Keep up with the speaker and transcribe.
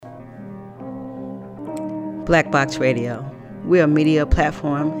Black Box Radio. We're a media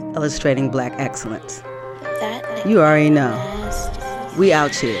platform illustrating Black excellence. You already know. We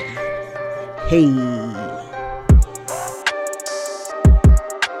out here. Hey.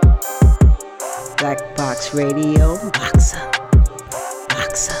 Black Box Radio. Box up.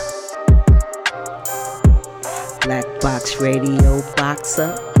 Box up. Black Box Radio. Box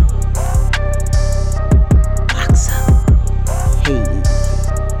up. Box up. Hey.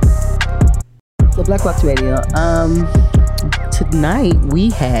 So Black Box Radio. Tonight we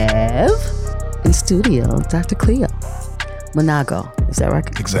have in studio Dr. Cleo Manago. Is that right?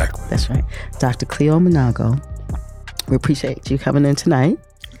 Exactly. That's right. Dr. Cleo Manago. We appreciate you coming in tonight.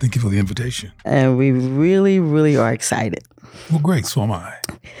 Thank you for the invitation. And we really, really are excited. Well, great. So am I.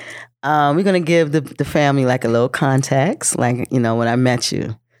 We're going to give the family like a little context. Like, you know, when I met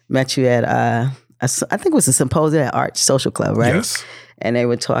you at, I think it was a symposium at Arch Social Club, right? Yes. And they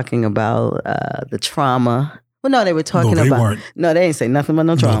were talking about the trauma. Well, no, they were talking about... weren't. No, they didn't say nothing about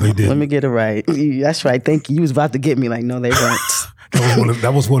no trauma. No, they didn't. Let me get it right. That's right. Thank you. You was about to get me like, no, they weren't.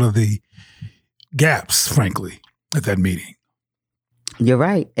 that was one of the gaps, frankly, at that meeting. You're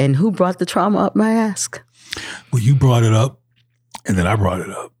right. And who brought the trauma up, may I ask? Well, you brought it up, and then I brought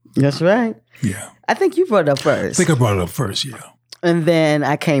it up. That's right. Yeah. I think you brought it up first. I think I brought it up first, yeah. And then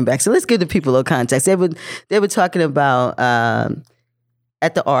I came back. So let's give the people a little context. They were talking about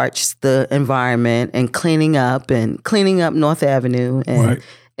at the Arch, the environment and cleaning up North Avenue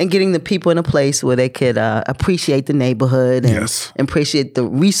and getting the people in a place where they could appreciate the neighborhood and appreciate the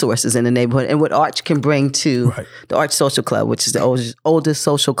resources in the neighborhood and what Arch can bring to the Arch Social Club, which is the oldest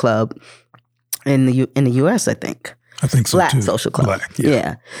social club in the U.S., I think. I think so, Black too. social club. Black,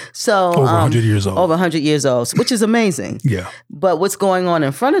 yeah. So over 100 years old. Over 100 years old, which is amazing. Yeah. But what's going on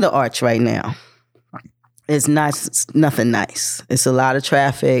in front of the Arch right now is nothing nice. It's a lot of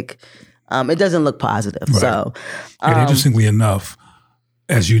traffic. It doesn't look positive. Right. So, and interestingly enough,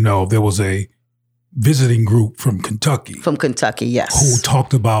 as you know, there was a visiting group from Kentucky. From Kentucky, yes. Who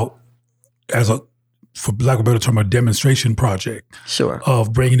talked about, for lack of a better term, a demonstration project. Sure.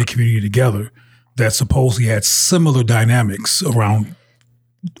 Of bringing the community together that supposedly had similar dynamics around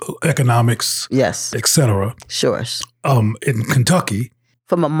economics, yes, et cetera. Sure. In Kentucky.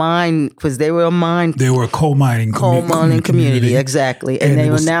 From a mine, because they were a mine. They were a coal mining community, exactly. And they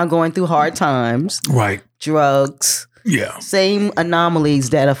were now going through hard times. Right. Drugs. Yeah. Same anomalies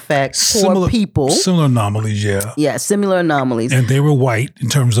that affect poor people. Similar anomalies, yeah. Yeah, similar anomalies. And they were white in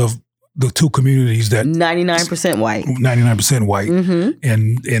terms of the two communities that 99% white. 99% white. Mm-hmm.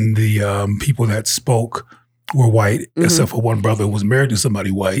 And the people that spoke were white, except for one brother who was married to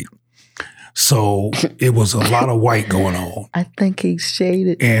somebody white. So it was a lot of white going on. I think he's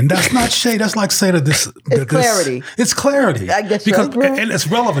shaded. And that's not shade. That's like saying that this... It's clarity. It's clarity. I guess because, right. And it's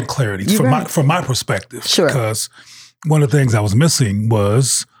relevant clarity from my perspective. Sure. Because one of the things I was missing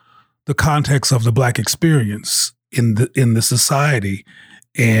was the context of the Black experience in the society.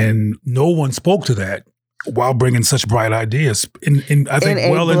 And no one spoke to that while bringing such bright ideas in I think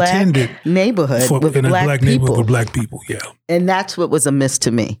well-intended neighborhood in a black neighborhood with Black people, yeah. And that's what was amiss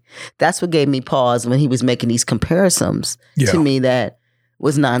to me. That's what gave me pause when he was making these comparisons to me that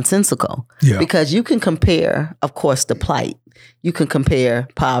was nonsensical. Yeah. Because you can compare, of course, the plight. You can compare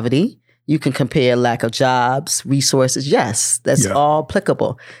poverty. You can compare lack of jobs, resources. Yes, that's all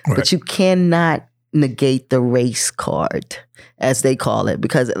applicable. Right. But you cannot negate the race card, as they call it,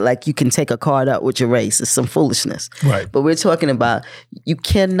 because like you can take a card out with your race. It's some foolishness. Right. But we're talking about you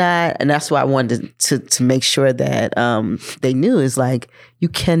cannot, and that's why I wanted to make sure that they knew is like you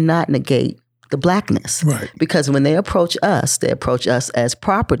cannot negate the Blackness. Right. Because when they approach us as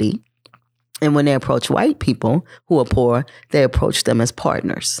property. And when they approach white people who are poor, they approach them as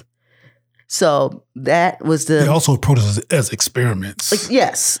partners. So that was They also approach us as experiments.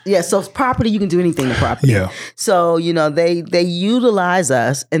 Yes. So property, you can do anything to property. Yeah. So, you know, they utilize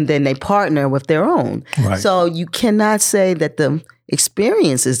us and then they partner with their own. Right. So you cannot say that the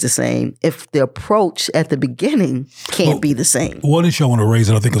experience is the same if the approach at the beginning can't be the same. One issue I want to raise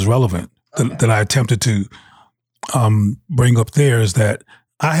that I think is relevant that I attempted to bring up there is that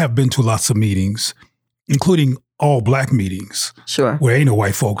I have been to lots of meetings, including all Black meetings. Sure. Where ain't no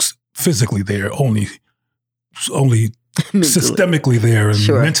white folks physically there, only systemically there and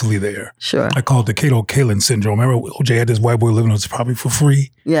mentally there. Sure. I call it the Cato Kalin syndrome. Remember OJ had this white boy living in his property for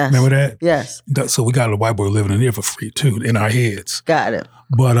free? Yes. Remember that? Yes. So we got a white boy living in there for free too, in our heads. Got it.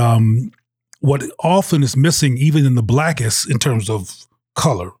 But what often is missing, even in the Blackest in terms of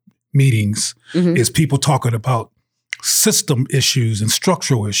color meetings, is people talking about system issues and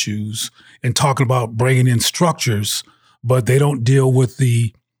structural issues and talking about bringing in structures, but they don't deal with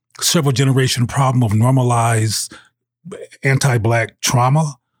the several generation problem of normalized anti-Black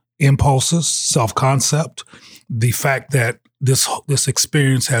trauma, impulses, self-concept, the fact that this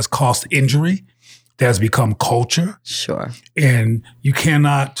experience has caused injury, that has become culture. Sure. And you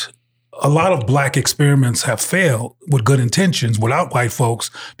cannot, a lot of Black experiments have failed with good intentions without white folks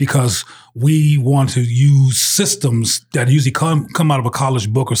because we want to use systems that usually come out of a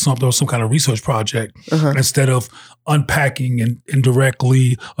college book or something or some kind of research project instead of unpacking and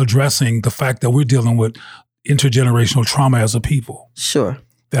indirectly addressing the fact that we're dealing with intergenerational trauma as a people. Sure.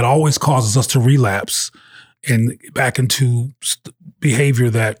 That always causes us to relapse and back into behavior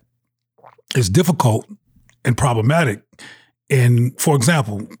that is difficult and problematic. And for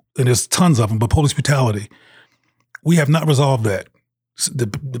example, and there's tons of them, but police brutality, we have not resolved that. The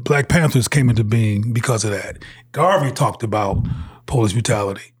Black Panthers came into being because of that. Garvey talked about police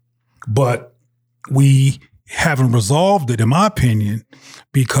brutality, but we haven't resolved it, in my opinion,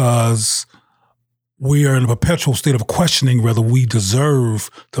 because we are in a perpetual state of questioning whether we deserve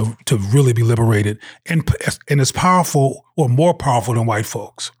to really be liberated and as powerful or more powerful than white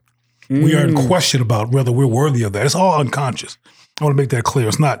folks. We are in question about whether we're worthy of that. It's all unconscious. I want to make that clear.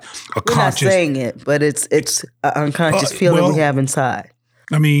 It's not a We're conscious. not saying it, but it's an unconscious feeling we have inside.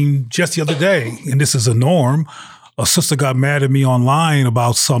 I mean, just the other day, and this is a norm, a sister got mad at me online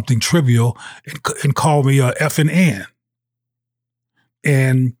about something trivial and called me a effing N.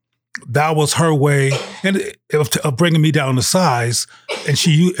 And that was her way of bringing me down to size.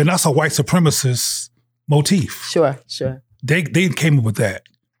 And that's a white supremacist motif. Sure. They came up with that.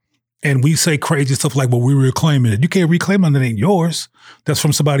 And we say crazy stuff like, well, we're reclaiming it. You can't reclaim it, that ain't yours. That's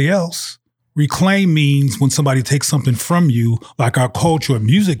from somebody else. Reclaim means when somebody takes something from you, like our culture and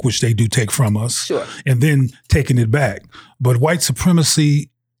music, which they do take from us, sure, and then taking it back. But white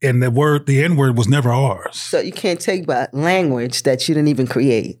supremacy and the N-word was never ours. So you can't take back language that you didn't even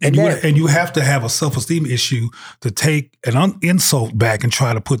create. And you have to have a self-esteem issue to take an insult back and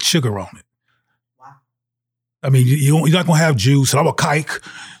try to put sugar on it. Wow. I mean, you're not going to have Jews, and I'm a kike,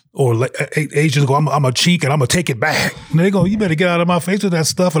 or Asians go, I'm a chink, and I'm going to take it back. And they go, you better get out of my face with that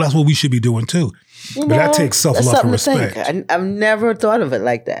stuff, and that's what we should be doing too. But that takes self-love and respect. I've never thought of it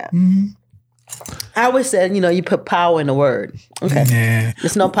like that. Mm-hmm. I always said, you put power in the word. Okay. Nah.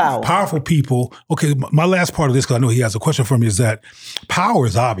 There's no power. Powerful people. Okay, my last part of this, because I know he has a question for me, is that power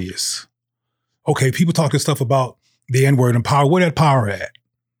is obvious. Okay, people talk this stuff about the N-word and power. Where that power at?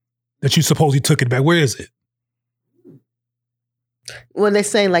 That you suppose took it back. Where is it? Well, they're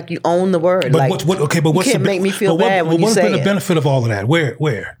saying like you own the word. But like, what's you can't make me feel bad when you say it. What's been the benefit of all of that? Where?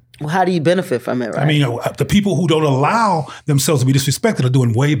 Well, how do you benefit from it, right? I mean, the people who don't allow themselves to be disrespected are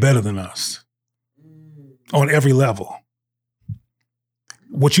doing way better than us on every level.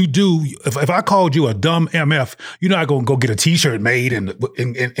 What you do, if I called you a dumb MF, you're not going to go get a T-shirt made and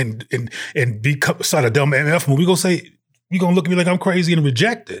start a dumb MF. When we go say, you're going to look at me like I'm crazy and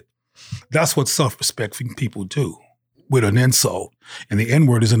reject it. That's what self-respecting people do with an insult. And the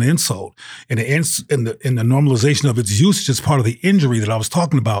N-word is an insult. And the normalization of its usage is part of the injury that I was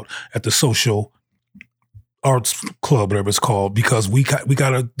talking about at the social arts club, whatever it's called, because we got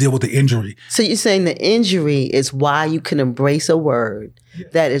to deal with the injury. So you're saying the injury is why you can embrace a word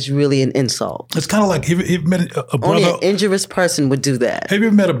that is really an insult. It's kind of like, have you ever met a brother? Only an injurious person would do that. Have you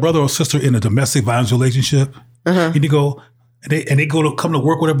ever met a brother or sister in a domestic violence relationship? Uh-huh. And you go, and they come to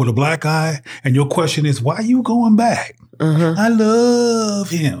work with a black guy, and your question is, why are you going back? Uh-huh. I love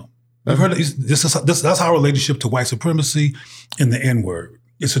him. I've heard that's our relationship to white supremacy and the N-word.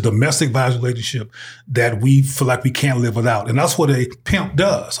 It's a domestic violence relationship that we feel like we can't live without. And that's what a pimp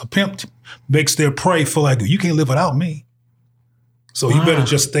does. A pimp makes their prey feel like, you can't live without me. So you better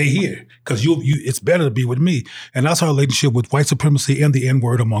just stay here because it's better to be with me. And that's our relationship with white supremacy and the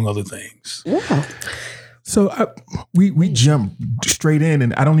N-word, among other things. Yeah. So we jump straight in,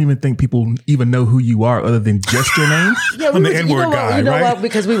 and I don't even think people even know who you are other than just your name. I'm the N-word guy, you know right? what?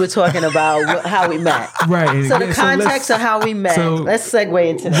 Because we were talking about how we met. Right. So the context of how we met. Let's segue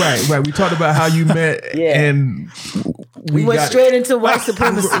into that. Right. We talked about how you met, and we went straight into white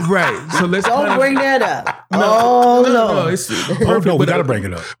supremacy. Right. So let's don't bring that up. No. It's perfect. No, we got to bring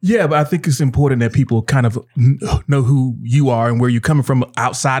it up. Yeah, but I think it's important that people kind of know who you are and where you're coming from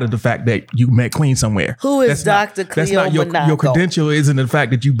outside of the fact that you met Queen somewhere. Who is Dr. Cleo Monaco? Your credential isn't the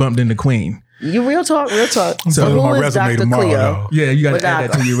fact that you bumped into Queen. You real talk. So who is Dr. Cleo? Though. Yeah, you got to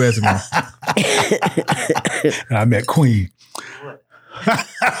add that to your resume. And I met Queen.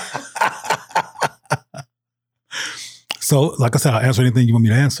 So, like I said, I'll answer anything you want me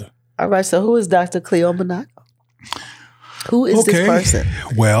to answer. All right. So, who is Dr. Cleo Monaco? Who is this person?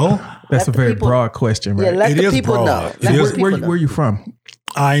 Well, that's a very broad question, right? Yeah, let the people know. Where are you from?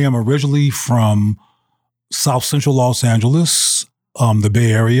 I am originally from South Central Los Angeles, the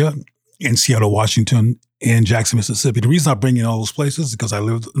Bay Area, in Seattle, Washington, and Jackson, Mississippi. The reason I bring in all those places is because I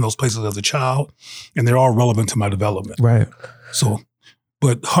lived in those places as a child, and they're all relevant to my development. Right. So,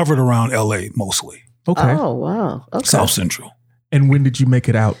 but hovered around LA mostly. Okay. Oh, wow. Okay. South Central. And when did you make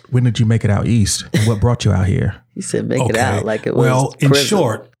it out? When did you make it out east? And what brought you out here? You said make it out like it was. Well, in prison.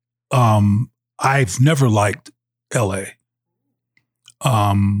 short, I've never liked LA.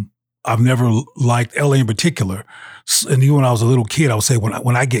 I've never liked LA in particular. And even when I was a little kid, I would say,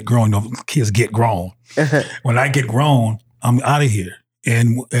 when I get grown, kids get grown. When I get grown, I'm out of here.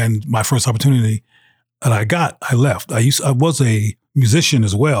 And my first opportunity that I got, I left. I was a musician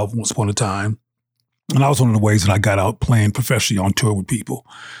as well once upon a time. And that was one of the ways that I got out playing professionally on tour with people.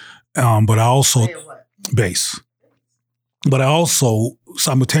 But I also, bass. But I also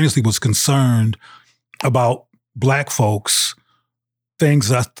simultaneously was concerned about Black folks, things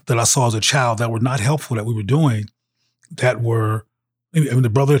that I saw as a child that were not helpful that we were doing, that were, I mean, the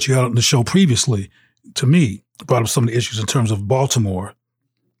brother that you had on the show previously, to me, brought up some of the issues in terms of Baltimore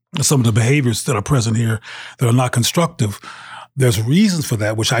and some of the behaviors that are present here that are not constructive. There's reasons for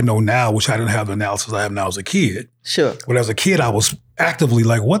that, which I know now, which I didn't have the analysis I have now as a kid. Sure. But as a kid, I was actively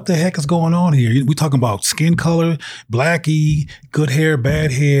like, what the heck is going on here? We talking about skin color, blackie, good hair,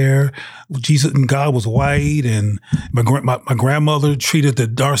 bad hair. Jesus and God was white, and my grandmother treated the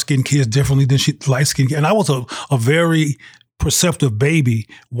dark-skinned kids differently than she light-skinned kids. And I was a very perceptive baby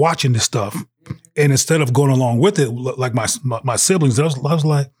watching this stuff. And instead of going along with it, like my siblings, I was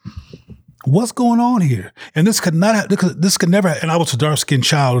like, what's going on here? And this could never, and I was a dark-skinned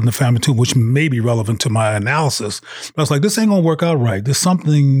child in the family too, which may be relevant to my analysis. But I was like, this ain't gonna work out right. There's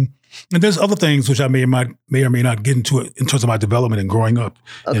something, and there's other things which I may or may not get into it in terms of my development and growing up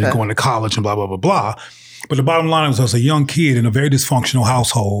and going to college and blah, blah, blah, blah. But the bottom line was I was a young kid in a very dysfunctional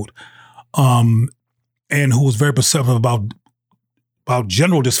household, and who was very perceptive about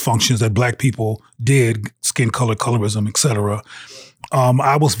general dysfunctions that Black people did, skin color, colorism, et cetera.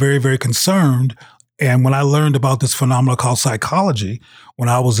 I was very, very concerned. And when I learned about this phenomenon called psychology, when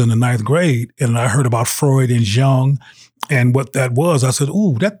I was in the 9th grade, and I heard about Freud and Jung and what that was, I said,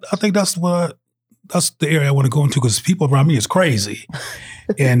 ooh, I think that's the area I want to go into, because people around me is crazy.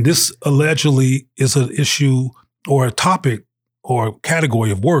 And this allegedly is an issue or a topic or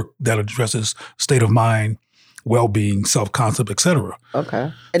category of work that addresses state of mind, well-being, self-concept, et cetera.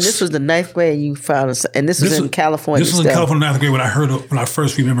 Okay. And this was the 9th grade you found, and this was in California. This was in California, 9th grade, when I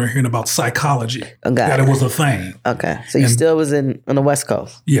first remember hearing about psychology, that it was a thing. Okay. So you still was on the West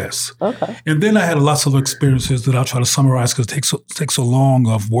Coast? Yes. Okay. And then I had lots of experiences that I'll try to summarize because it takes so long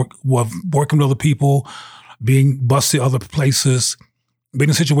of working with other people, being busted other places, being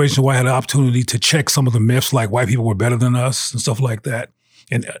in a situation where I had an opportunity to check some of the myths, like white people were better than us and stuff like that.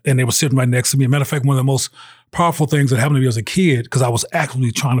 And they were sitting right next to me. As a matter of fact, one of the most powerful things that happened to me as a kid, because I was actively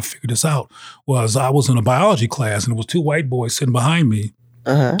trying to figure this out, was I was in a biology class and there was 2 white boys sitting behind me.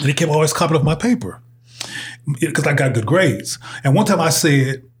 And they kept always copying off my paper because I got good grades. And one time I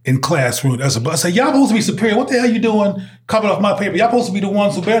said in classroom, I said, y'all supposed to be superior. What the hell you doing copying off my paper? Y'all supposed to be the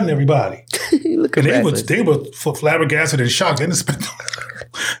ones who better than everybody. And they were flabbergasted and shocked. They didn't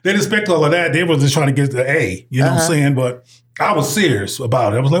expect all of that. They were just trying to get the A, you know what I'm saying? But I was serious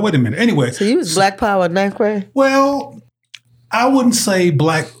about it. I was like, wait a minute. Anyway. So you was Black Power in 9th grade? Well, I wouldn't say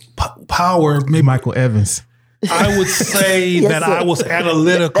Black Power. Maybe Michael Evans. I would say that I was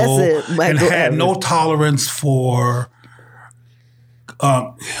analytical and had no tolerance for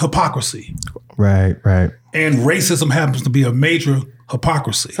hypocrisy. Right. And racism happens to be a major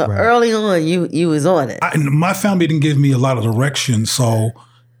hypocrisy. So early on, you was on it. My family didn't give me a lot of direction, so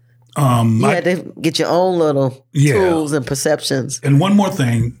you had to get your own little tools and perceptions. And one more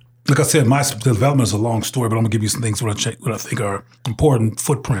thing, like I said, my development is a long story, but I'm gonna give you some things what I think are important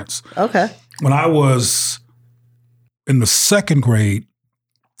footprints. Okay. When I was in the 2nd grade,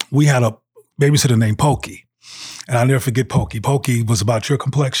 we had a babysitter named Pokey. And I'll never forget Pokey. Pokey was about your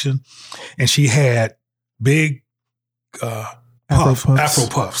complexion, and she had big Afro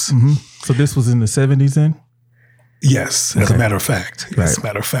puffs. Mm-hmm. So this was in the 70s then? Yes, as a matter of fact. Right. As a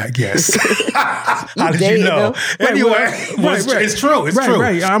matter of fact, yes. How did you know? Anyway, it's true. It's true.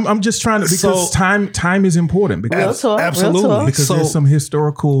 Right. I'm just trying to, because time is important. Because, absolutely. Because there's some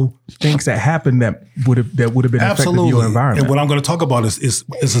historical things that happened that would have been effective to your environment. And what I'm going to talk about is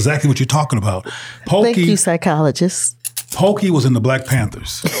exactly what you're talking about. Thank you, psychologist. Pokey was in the Black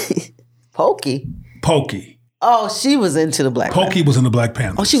Panthers. Pokey? Oh, she was into the Black Panthers. Pokey was in the Black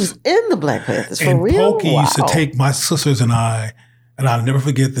Panthers. Oh, she was in the Black Panthers, for and real? Pokey used to take my sisters and I'll never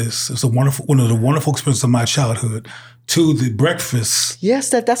forget this. It's one of the wonderful experiences of my childhood. to the breakfast. Yes,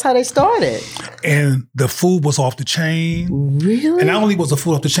 that's how they started. And the food was off the chain. Really? And not only was the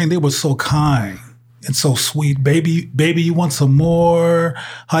food off the chain, they were so kind and so sweet. Baby, you want some more?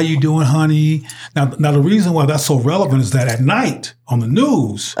 How you doing, honey? Now the reason why that's so relevant is that at night on the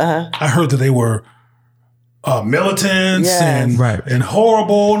news, I heard that they were militants and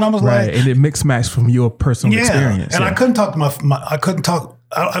horrible. And I was like... And it mixed match from your personal experience. And I couldn't talk to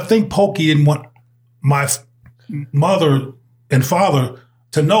I think Pokey didn't want my mother and father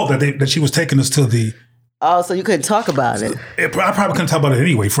to know that she was taking us to the... Oh, so you couldn't talk about it. I probably couldn't talk about it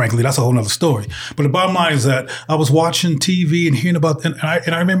anyway, frankly. That's a whole nother story. But the bottom line is that I was watching TV and hearing about... And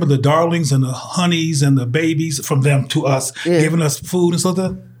I remember the darlings and the honeys and the babies from them to us, giving us food and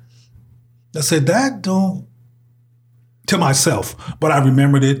stuff. I said, that don't... To myself, but I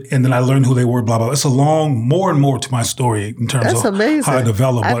remembered it, and then I learned who they were. Blah blah. It's a more and more to my story in terms of how I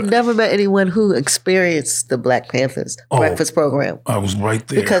developed. I've never met anyone who experienced the Black Panthers breakfast program. I was right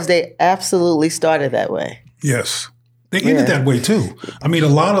there because they absolutely started that way. Yes, they ended that way too. I mean, a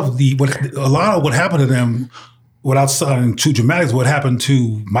lot of what happened to them, without sounding too dramatic, what happened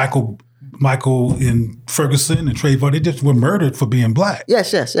to Michael in Ferguson and Trayvon, they just were murdered for being Black.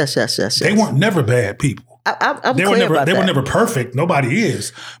 Yes. They weren't never bad people. They were never perfect. Nobody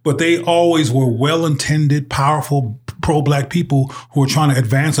is. But they always were well-intended, powerful, pro-Black people who were trying to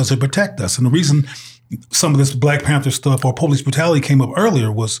advance us and protect us. And the reason some of this Black Panther stuff or police brutality came up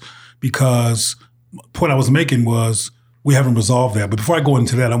earlier was because the point I was making was we haven't resolved that. But before I go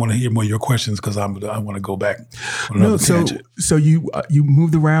into that, I want to hear more of your questions because I want to go back on another tangent. So you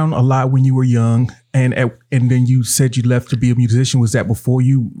moved around a lot when you were young, and then you said you left to be a musician. Was that before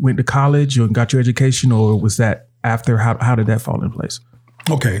you went to college or got your education, or was that after? How did that fall in place?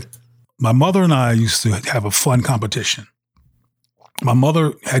 Okay. My mother and I used to have a fun competition. My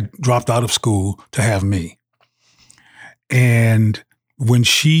mother had dropped out of school to have me. And when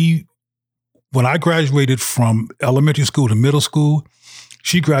I graduated from elementary school to middle school,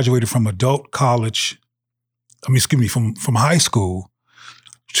 she graduated from from high school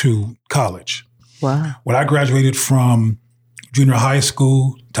to college. Wow. When I graduated from junior high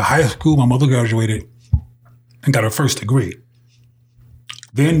school to high school, my mother graduated and got her first degree.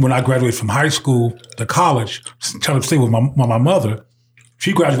 Then when I graduated from high school to college, trying to stay with my mother,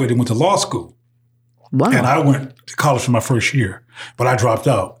 she graduated and went to law school. Wow. And I went to college for my first year, but I dropped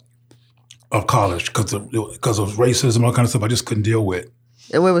out of college because of racism and all kind of stuff I just couldn't deal with.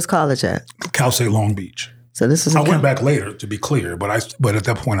 And where was college at? Cal State Long Beach. So this is... I went back later, to be clear, but at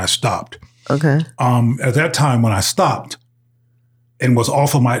that point I stopped. Okay. At that time when I stopped and was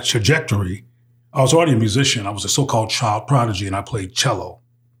off of my trajectory, I was already a musician. I was a so-called child prodigy and I played cello.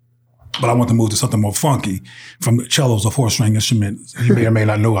 But I wanted to move to something more funky. From cello is a 4-string instrument. You may or may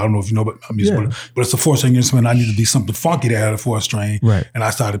not know. I don't know if you know about music, but it's a 4-string instrument. I needed to be something funky that had a 4-string. Right. And I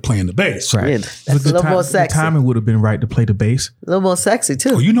started playing the bass. Right. Yeah, that's a little more sexy. The timing would have been right to play the bass. A little more sexy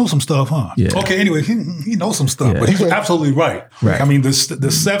too. Oh, you know some stuff, huh? Yeah. Okay, anyway, he knows some stuff, but he's absolutely right. Right. I mean, the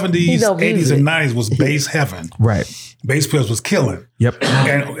 70s, 80s, and 90s was bass heaven. Right. Bass players was killing. Yep.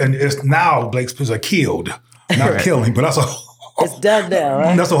 And it's now bass players are killed. Not killing, but that's it's done now,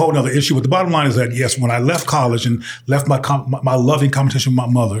 right? That's a whole other issue. But the bottom line is that, yes, when I left college and left my loving competition with my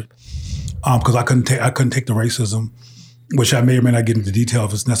mother, because I couldn't take the racism, which I may or may not get into detail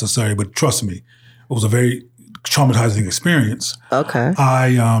if it's necessary, but trust me, it was a very traumatizing experience. Okay.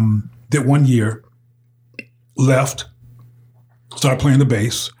 I did 1 year, left, started playing the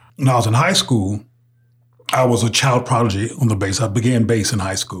bass. When I was in high school, I was a child prodigy on the bass. I began bass in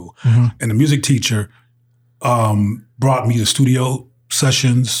high school. Mm-hmm. And the music teacher brought me to studio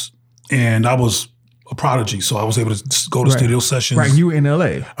sessions, and I was a prodigy, so I was able to go to studio sessions. Right, you were in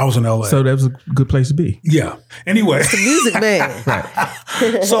L.A. I was in L.A. So that was a good place to be. Yeah. Anyway. The music man.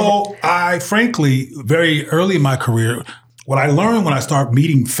 Right. So I, frankly, very early in my career, what I learned when I started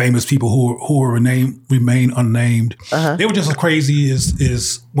meeting famous people who remain unnamed, they were just as crazy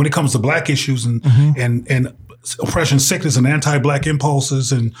as when it comes to Black issues and oppression, sickness, and anti-Black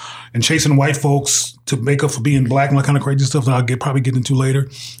impulses, and chasing white folks to make up for being Black and that kind of crazy stuff that I'll probably get into later.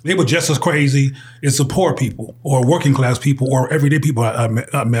 They were just as crazy as the poor people or working class people or everyday people I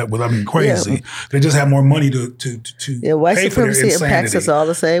met with. I mean, crazy. Yeah. They just have more money to white pay for their supremacy insanity. impacts us all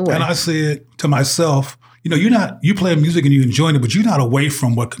the same way. And I said to myself, you play music and you enjoying it, but you're not away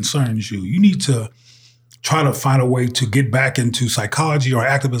from what concerns you. You need to try to find a way to get back into psychology or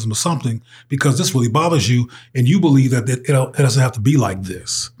activism or something, because this really bothers you and you believe that it doesn't have to be like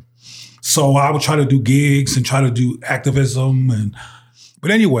this. So I would try to do gigs and try to do activism. But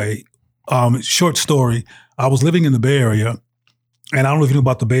anyway, short story, I was living in the Bay Area, and I don't know if you know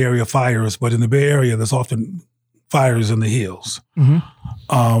about the Bay Area fires, but in the Bay Area, there's often fires in the hills.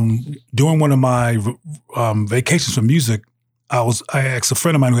 During one of my vacations for music, I asked a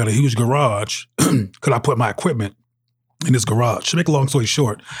friend of mine who had a huge garage, could I put my equipment in his garage? To make a long story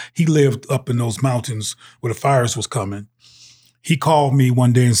short, he lived up in those mountains where the fires was coming. He called me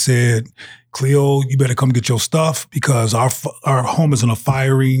one day and said, Cleo, you better come get your stuff because our home is in a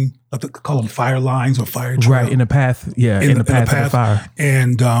firing, I think they call them fire lines or fire trail. Right, in the path, yeah, in the path of the fire.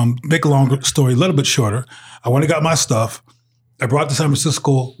 And make a long story a little bit shorter, I went and got my stuff. I brought it to San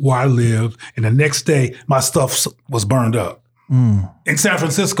Francisco where I live, and the next day my stuff was burned up. In San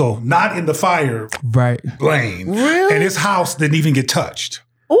Francisco, not in the fire lane. Really? And his house didn't even get touched.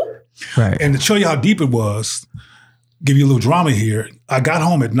 Ooh. Right. And to show you how deep it was, give you a little drama here, I got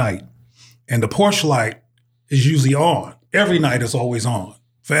home at night, and the porch light is usually on. Every night it's always on,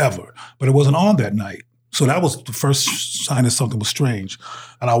 forever. But it wasn't on that night. So that was the first sign that something was strange.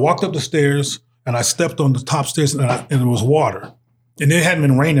 And I walked up the stairs, and I stepped on the top stairs, and there was water. And it hadn't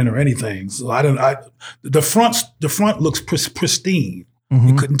been raining or anything. So the front looks pristine.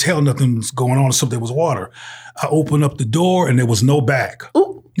 You couldn't tell nothing was going on except there was water. I opened up the door and there was no back.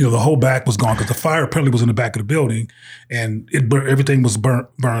 Ooh. You know, the whole back was gone because the fire apparently was in the back of the building and everything was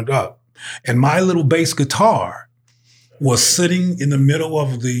burned up. And my little bass guitar was sitting in the middle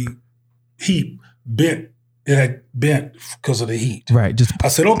of the heap, bent. It had bent because of the heat. Right. Just I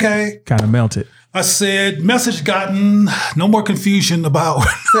said, okay. Kind of melted. I said, message gotten, no more confusion about.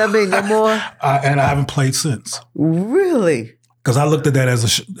 So I mean, no more? And I haven't played since. Really? Because I looked at that as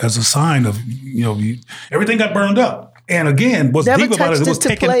a sign of, everything got burned up. And again, what's deep about it was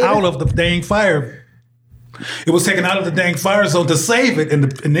taken out of the dang fire. It was taken out of the dang fire zone to save it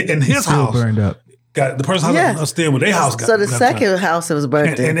in his house. Burned up. Got the person I was staying with, their house got. So the second house that was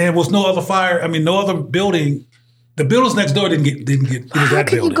burnt in. And there was no other fire. I mean, no other building. The buildings next door didn't get How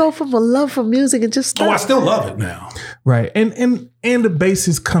can you go from a love for music and just stop? Oh, I still love it now. Right. And the bass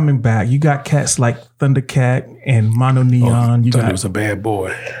is coming back. You got cats like Thundercat and Mono Neon. Thunder was a bad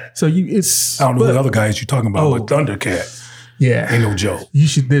boy. So I don't know what other guys you're talking about, but Thundercat. Yeah. Ain't no joke.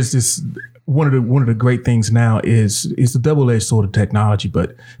 There's this one of the great things now is the double-edged sword of technology,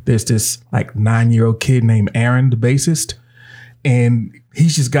 but there's this like 9-year-old kid named Aaron, the bassist. And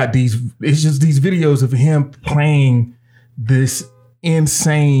he's just got these videos of him playing this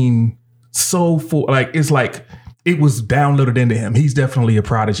insane soulful, it's like it was downloaded into him. He's definitely a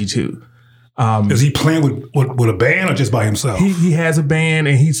prodigy too. Is he playing with a band or just by himself? He has a band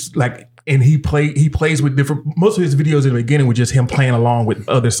and he plays with different, most of his videos in the beginning were just him playing along with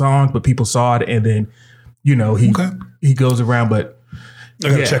other songs, but people saw it and then, he goes around, but I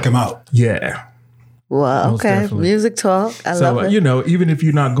gotta check him out. Yeah. Well, okay. Definitely. Music talk. I love it. Even if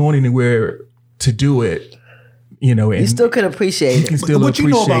you're not going anywhere to do it, and you still can appreciate it. You can still what you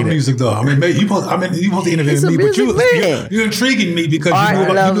know about music, though? I mean, you supposed to interview me, but you're intriguing me because you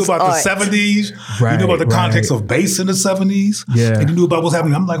knew about the 70s. Right, you knew about the context of bass in the 70s. Yeah. And you knew about what's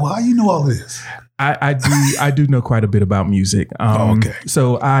happening. I'm like, well, how do you know all this? I do know quite a bit about music. Okay.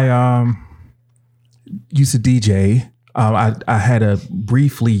 So I used to DJ. I had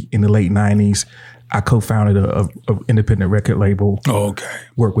briefly in the late 90s. I co-founded a independent record label. Oh, okay.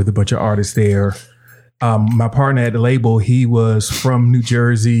 Worked with a bunch of artists there. My partner at the label, he was from New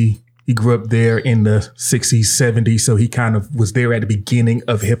Jersey. He grew up there in the 60s, 70s. So he kind of was there at the beginning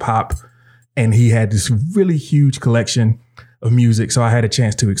of hip hop. And he had this really huge collection of music. So I had a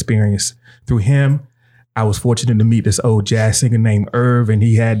chance to experience through him. I was fortunate to meet this old jazz singer named Irv, and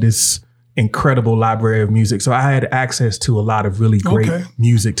he had this incredible library of music. So I had access to a lot of really great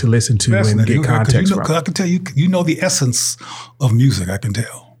music to listen to and get context from. I can tell you know the essence of music, I can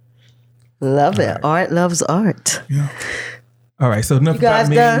tell. Love it. Right. Art loves art. Yeah. All right. So enough about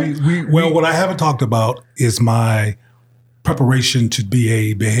me. Well, what I haven't talked about is my preparation to be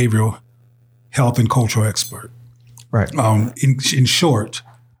a behavioral health and cultural expert. Right. In short,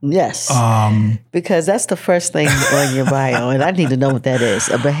 yes. Because that's the first thing on your bio, and I need to know what that is.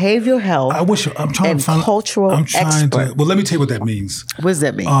 A behavioral health cultural expert. Well, let me tell you what that means. What does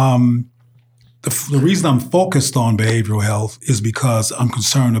that mean? The reason I'm focused on behavioral health is because I'm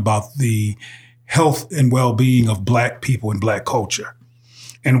concerned about the health and well-being of Black people and Black culture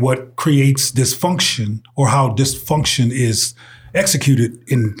and what creates dysfunction or how dysfunction is executed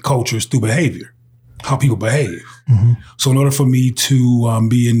in cultures through behavior, how people behave. Mm-hmm. So in order for me to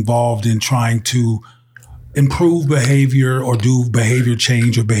be involved in trying to improve behavior or do behavior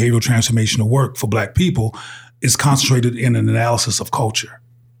change or behavioral transformational work for Black people is concentrated in an analysis of culture.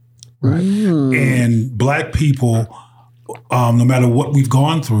 Right. And Black people, no matter what we've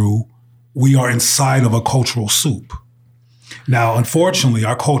gone through, we are inside of a cultural soup. Now, unfortunately,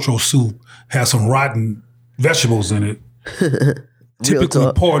 our cultural soup has some rotten vegetables in it,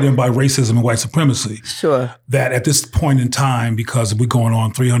 typically poured in by racism and white supremacy. Sure. That at this point in time, because we're going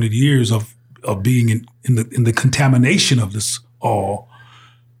on 300 years of being in the contamination of this all,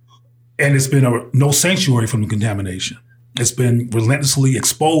 and it's been no sanctuary from the contamination. It's been relentlessly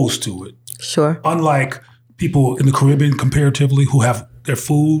exposed to it. Sure. Unlike people in the Caribbean comparatively who have their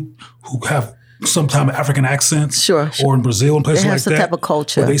food, who have some type of African accents, sure. or in Brazil and places they have like some that, type of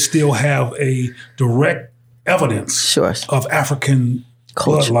culture. they still have a direct evidence sure. of African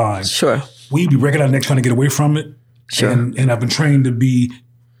culture. Bloodline. Sure. We be recognizing trying to get away from it. Sure. And I've been trained to be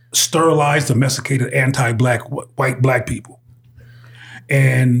sterilized, domesticated, anti-black, white black people.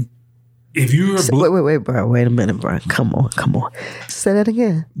 And if you're wait, bro. Wait a minute, bro. Come on. Say that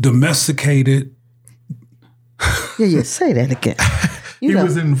again. Domesticated. Yeah. Say that again. He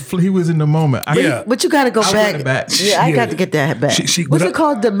was in the moment. But you got to go back. Yeah, I got to get that back. What's it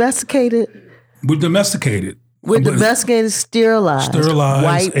called? Domesticated. We're domesticated. We're domesticated, sterilized,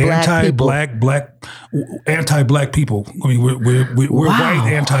 white, black, anti-black people. I mean, we're white,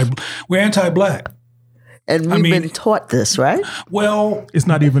 we're anti-black. And we've been taught this, right? Well, it's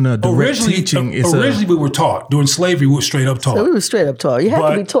not even a direct teaching. Originally, we were taught. During slavery, we were straight up taught. So we were straight up taught. You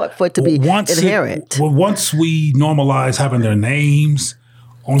have to be taught for it to be inherent. Once we normalize having their names,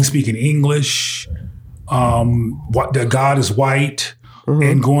 only speaking English, that God is white,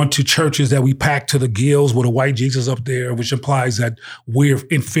 and going to churches that we pack to the gills with a white Jesus up there, which implies that we're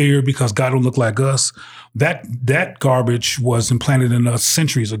inferior because God don't look like us. That garbage was implanted in us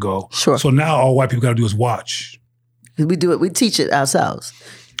centuries ago. Sure. So now all white people got to do is watch. We do it. We teach it ourselves.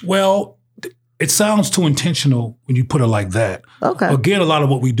 Well, it sounds too intentional when you put it like that. Okay. Again, a lot of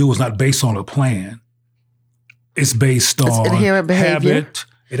what we do is not based on a plan. It's based on inherent behavior. Habit.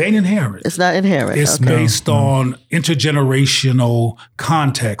 It ain't inherent. It's not inherent. It's based on intergenerational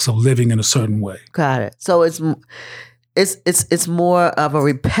context of living in a certain way. Got it. So it's more of a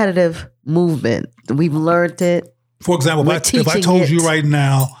repetitive movement. We've learned it. For example, if I told you right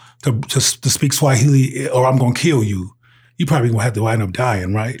now to speak Swahili or I'm going to kill you, you probably going to have to wind up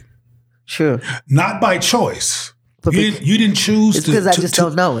dying, right? Sure. Not by choice. You didn't choose it's because I just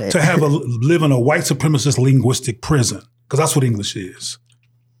don't know it. To live in a white supremacist linguistic prison, because that's what English is.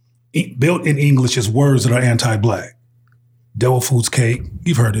 Built in English is words that are anti-black. Devil Food's Cake,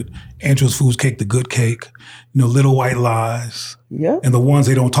 you've heard it. Andrew's Food's Cake, the good cake. Little white lies. Yeah. And the ones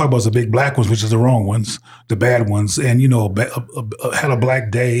they don't talk about is the big black ones, which is the wrong ones, the bad ones. And, had a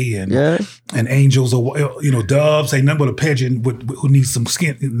black day and angels, doves ain't nothing but a pigeon who needs some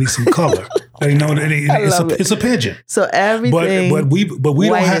skin, needs some color. It's a pigeon. So everything but we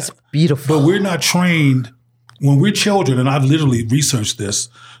don't have, is beautiful. But we're not trained when we're children, and I've literally researched this.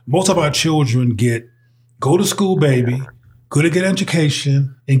 Most of our children go to school, baby, go to get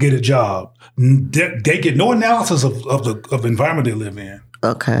education, and get a job. They get no analysis of the environment they live in.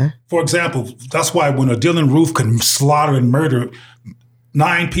 Okay. For example, that's why when a Dylan Roof can slaughter and murder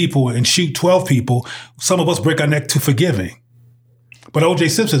 9 people and shoot 12 people, some of us break our neck to forgiving. But O.J.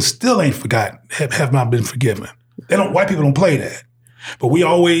 Simpson still ain't forgotten, have not been forgiven. White people don't play that. But we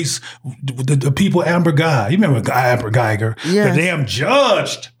always, the people, Amber Guy, you remember Amber Geiger? Yes. The damn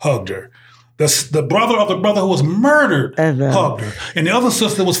judge hugged her. The brother of the brother who was murdered hugged her. And the other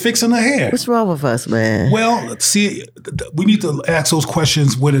sister was fixing her hair. What's wrong with us, man? Well, see, we need to ask those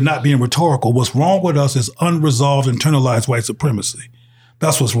questions when they're not being rhetorical. What's wrong with us is unresolved, internalized white supremacy.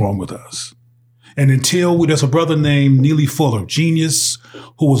 That's what's wrong with us. And there's a brother named Neely Fuller, genius,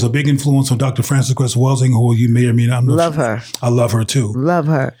 who was a big influence on Dr. Frances Cress Welsing, who you may or may not know. Love her. I love her too. Love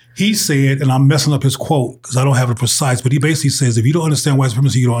her. He said, and I'm messing up his quote because I don't have it precise, but he basically says, if you don't understand white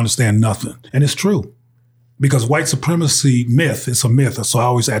supremacy, you don't understand nothing. And it's true. Because white supremacy myth, it's a myth. So I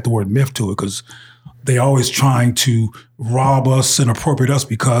always add the word myth to it because they're always trying to rob us and appropriate us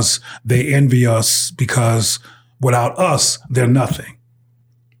because they envy us because without us, they're nothing.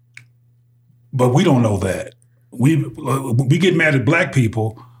 But we don't know that. We get mad at black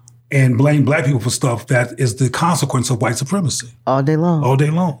people and blame black people for stuff that is the consequence of white supremacy. All day long.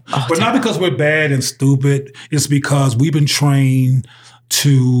 But not because we're bad and stupid. It's because we've been trained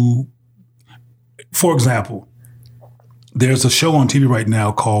to, for example, there's a show on TV right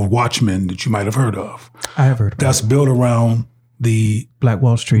now called Watchmen that you might have heard of. I have heard of That's built around the Black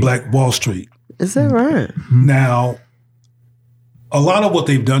Wall Street. Is that right? Mm-hmm. Now, a lot of what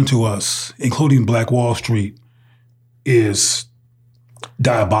they've done to us, including Black Wall Street, is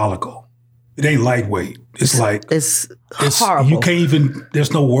diabolical. It ain't lightweight. It's horrible. You can't even.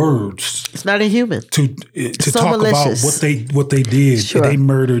 There's no words. It's not inhuman to talk malicious. about what they did. Sure. They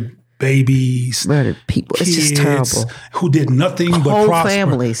murdered babies, murdered people. It's just terrible. Who did nothing but Whole prosper.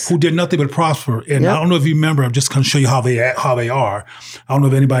 families. Who did nothing but prosper. And I don't know if you remember, I'm just going to show you how they are. I don't know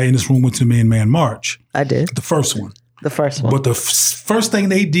if anybody in this room went to Man March. I did. The first one. But the first thing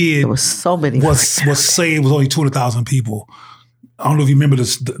they did was so many was say it was only 200,000 people. I don't know if you remember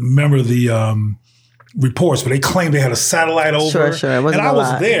this. Remember the reports, but they claimed they had a satellite over. Sure. It wasn't and I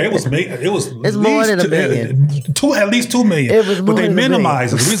was there. It was more than 1 million. At least 2 million. It was more but they than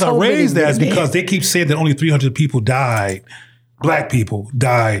minimized it. The reason I raised that is million. because they keep saying that only 300 people died. Black people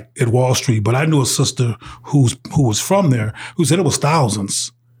died at Wall Street. But I knew a sister who was from there who said it was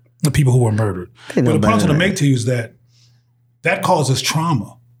thousands of people who were murdered. But the point I'm trying to make to you is that causes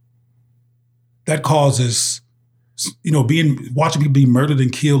trauma. That causes, watching people be murdered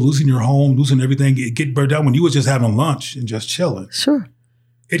and killed, losing your home, losing everything, get burned down when you were just having lunch and just chilling. Sure.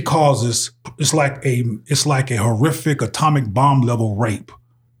 It causes, it's like a horrific atomic bomb level rape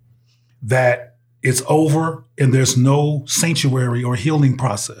that it's over and there's no sanctuary or healing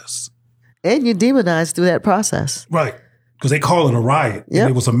process. And you're demonized through that process. Right. Because they call it a riot. Yep. And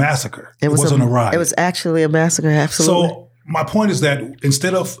it was a massacre. It wasn't a riot. It was actually a massacre, absolutely. So my point is that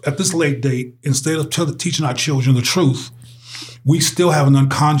at this late date, instead of teaching our children the truth, we still have an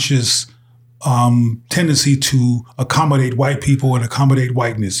unconscious tendency to accommodate white people and accommodate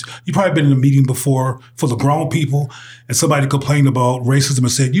whiteness. You've probably been in a meeting before for the grown people and somebody complained about racism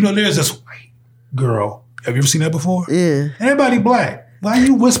and said, there's this white girl. Have you ever seen that before? Yeah. Everybody black. Why are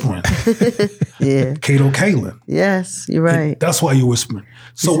you whispering? Yeah. Kato Kaelin. Yes, you're right. That's why you're whispering.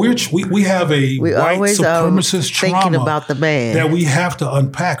 So we have a white supremacist trauma thinking about the man that we have to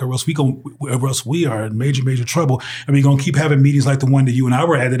unpack, or else we are in major trouble, and we're gonna keep having meetings like the one that you and I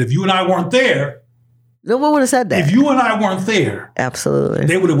were at. That if you and I weren't there, no one would have said that. If you and I weren't there, absolutely,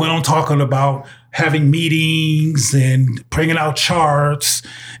 they would have went on talking about having meetings and bringing out charts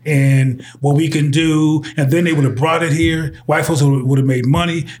and what we can do, and then they would have brought it here. White folks would have made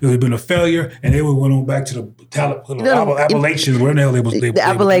money. It would have been a failure, and they would have went on back to the Appalachians, where the hell they was. The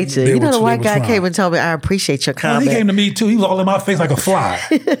Appalachians. The white guy came and told me, "I appreciate your comment." He came to me too. He was all in my face like a fly.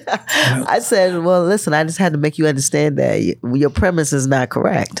 I said, "Well, listen, I just had to make you understand that your premise is not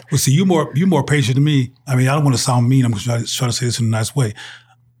correct." Well, see, you more patient than me. I mean, I don't want to sound mean. I'm just trying to say this in a nice way.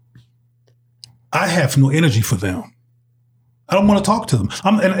 I have no energy for them. I don't want to talk to them.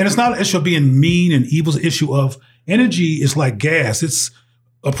 And it's not an issue of being mean and evil. It's an issue of energy is like gas. It's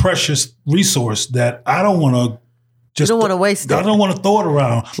a precious resource that I don't want to just... You don't want to waste it. I don't want to throw it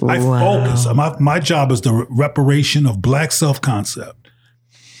around. I focus. My job is the reparation of Black self-concept.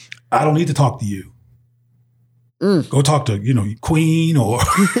 I don't need to talk to you. Go talk to, Queen or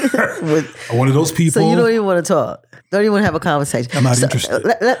one of those people. So you don't even want to talk. Don't even want to have a conversation. I'm not interested.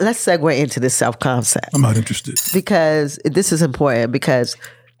 Let's segue into this self-concept. I'm not interested. Because this is important, because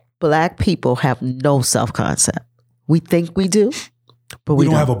Black people have no self-concept. We think we do, but we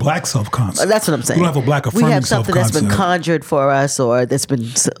don't have a Black self-concept. That's what I'm saying. We don't have a Black affirming self-concept. We have something that's been conjured for us, or that's been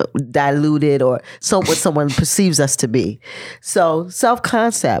diluted, or what someone perceives us to be. So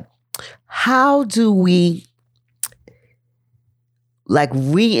self-concept, how do we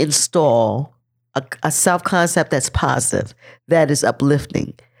reinstall a self-concept that's positive, that is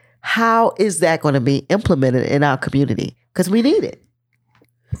uplifting? How is that going to be implemented in our community? Because we need it.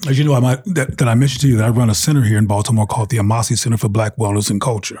 As you know, that I mentioned to you that I run a center here in Baltimore called the Amasi Center for Black Wellness and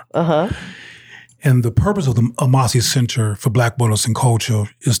Culture. Uh-huh. And the purpose of the Amasi Center for Black Wellness and Culture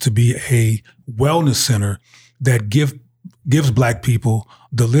is to be a wellness center that gives Black people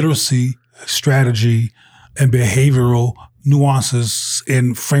the literacy, strategy, and behavioral nuances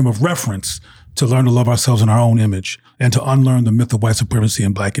and frame of reference to learn to love ourselves in our own image and to unlearn the myth of white supremacy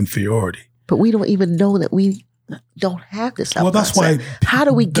and Black inferiority. But we don't even know that we don't have this. Well, that's why. How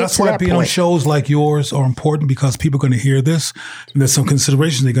do we get to that point? That's why being on shows like yours are important, because people are going to hear this. And there's some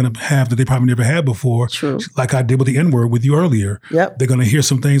considerations they're going to have that they probably never had before. True. Like I did with the N-word with you earlier. Yep. They're going to hear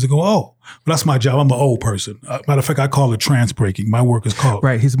some things and go, "Oh, but that's my job. I'm an old person." Matter of fact, I call it trans breaking. My work is called.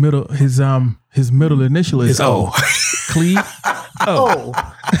 Right. His middle initial is O. Cleve. Oh.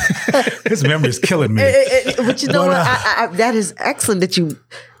 His memory is killing me. But you know what? That is excellent that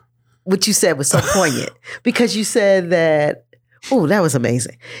what you said was so poignant, because you said that, oh, that was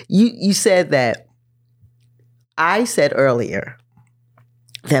amazing. You said that, I said earlier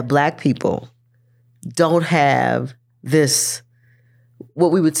that Black people don't have this,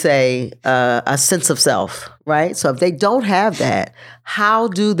 what we would say, a sense of self, right? So if they don't have that, how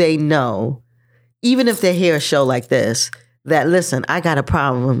do they know, even if they hear a show like this, that, listen, I got a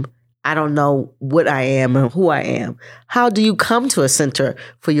problem I don't know what I am and who I am. How do you come to a center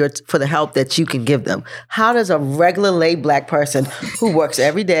for the help that you can give them? How does a regular lay Black person who works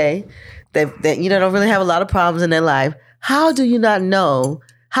every day, that don't really have a lot of problems in their life, how do you not know?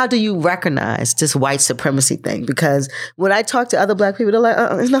 How do you recognize this white supremacy thing? Because when I talk to other Black people, they're like,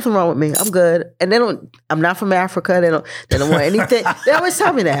 "There's nothing wrong with me. I'm good." And I'm not from Africa. They don't want anything. They always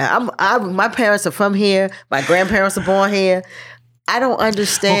tell me that. My parents are from here. My grandparents are born here. I don't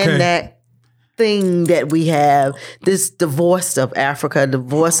understand that thing that we have, this divorce of Africa,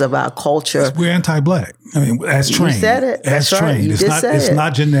 divorce of our culture. We're anti-Black. I mean, as trained. You said it. As That's trained. Right. It's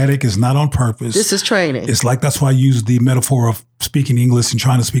not genetic. It's not on purpose. This is training. It's like, that's why I use the metaphor of speaking English and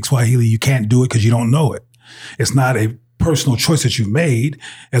trying to speak Swahili. You can't do it because you don't know it. It's not a personal choice that you've made.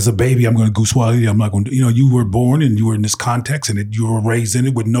 As a baby, I'm going to go Swahili. I'm not going to, you were born and you were in this context and you were raised in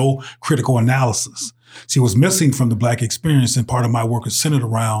it with no critical analysis. See, what's missing from the Black experience, and part of my work is centered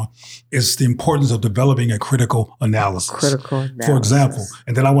around, is the importance of developing a critical analysis. For example,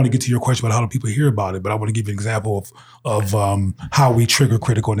 and then I want to get to your question about how do people hear about it, but I want to give you an example of how we trigger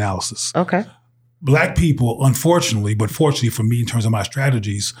critical analysis. Okay. Black people, unfortunately, but fortunately for me in terms of my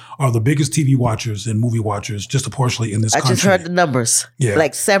strategies, are the biggest TV watchers and movie watchers disproportionately in this country. I just heard the numbers. Yeah.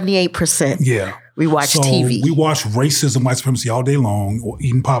 Like 78%. Yeah. We watch TV. We watch racism, white supremacy all day long, or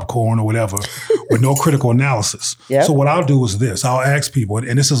eating popcorn or whatever, with no critical analysis. Yep. So what I'll do is this. I'll ask people,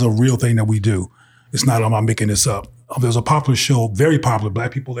 and this is a real thing that we do. It's not, I'm not making this up. There's a popular show, very popular,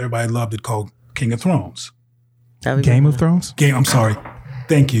 Black people, everybody loved it, called King of Thrones. Game of Thrones? I'm sorry.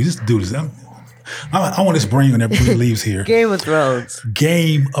 Thank you. Just do this. I want this brain whenever he leaves here. Game of Thrones.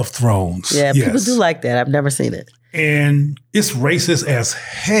 Game of Thrones. Yeah, yes. People do like that. I've never seen it. And it's racist as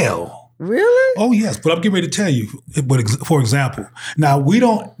hell. Really? Oh, yes. But I'm getting ready to tell you, for example. Now,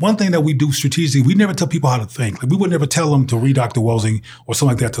 one thing that we do strategically, we never tell people how to think. Like, we would never tell them to read Dr. Welsing or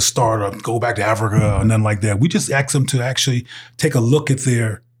something like that to start or go back to Africa or nothing like that. We just ask them to actually take a look at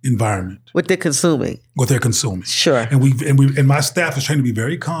their environment. What they're consuming. Sure. And my staff is trying to be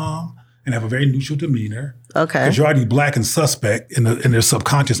very calm and have a very neutral demeanor. Okay. Because you're already Black and suspect in their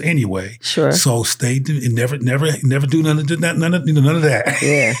subconscious anyway. Sure. So stay and never do none of that.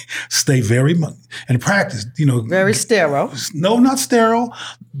 Yeah. Stay very and practice. Very sterile. No, not sterile,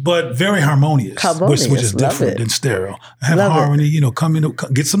 but very harmonious. Which is different than sterile. Have harmony. Come in,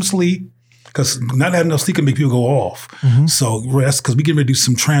 get some sleep. Because not having enough sleep can make people go off. Mm-hmm. So rest, because we get ready to do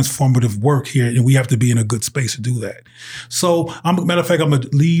some transformative work here, and we have to be in a good space to do that. So, matter of fact, I'm going to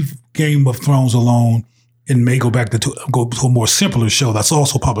leave Game of Thrones alone and may go back to a more simpler show that's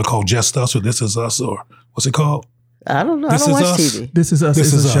also probably called Just Us or This Is Us, or what's it called? I don't know. I don't watch TV. This Is Us.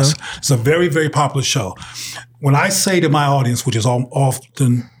 This is Us. Show. It's a very, very popular show. When I say to my audience, which is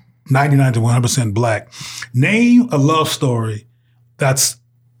often 99 to 100% Black, name a love story that's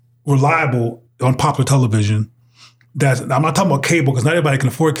reliable on popular television. I'm not talking about cable because not everybody can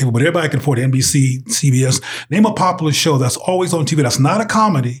afford cable, but everybody can afford NBC, CBS. Name a popular show that's always on TV that's not a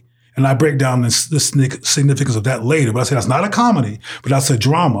comedy, and I break down the significance of that later, but I say that's not a comedy, but that's a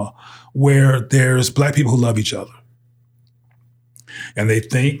drama where there's Black people who love each other. And they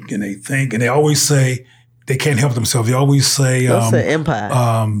think, and they always say they can't help themselves. They always say... They'll say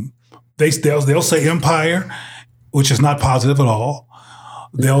empire. They'll say empire, which is not positive at all.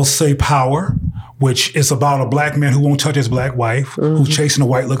 They'll say power, which is about a Black man who won't touch his Black wife, who's chasing a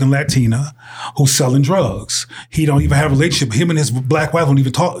white-looking Latina, who's selling drugs. He don't even have a relationship. Him and his Black wife don't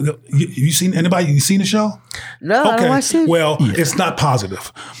even talk. You seen the show? No, I don't watch it. Well, it's not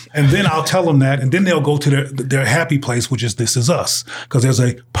positive. And then I'll tell them that, and then they'll go to their happy place, which is This Is Us, because there's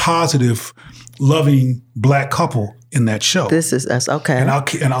a positive, loving Black couple in that show. This Is Us, okay. And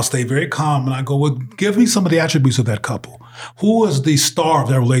I'll stay very calm, and I go, well, give me some of the attributes of that couple. Who is the star of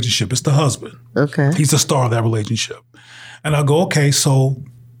that relationship? It's the husband. Okay. He's the star of that relationship. And I go, okay, so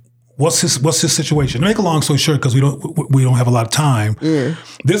what's his situation? To make a long story short, because we don't have a lot of time. Yeah.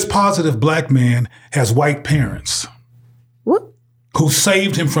 This positive Black man has white parents. What? Who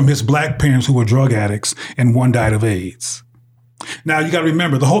saved him from his Black parents who were drug addicts, and one died of AIDS. Now, you got to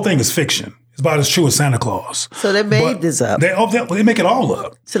remember, the whole thing is fiction. It's about as true as Santa Claus. So they made this up. They make it all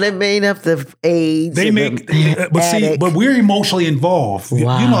up. So they made up the AIDS. But we're emotionally involved.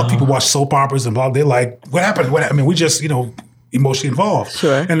 Wow. You know, people watch soap operas and blah. They're like, what happened? I mean, we just, emotionally involved.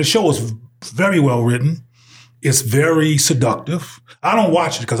 Sure. And the show is very well written. It's very seductive. I don't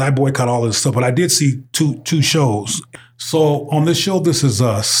watch it because I boycott all this stuff, but I did see two shows. So on this show, This Is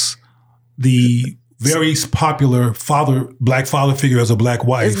Us, the very popular Black father figure as a Black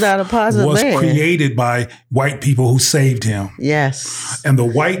wife. It's not a positive was man. Created by white people who saved him. Yes. And the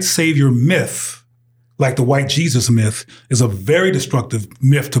white savior myth, like the white Jesus myth, is a very destructive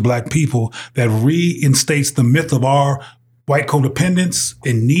myth to Black people that reinstates the myth of our white codependence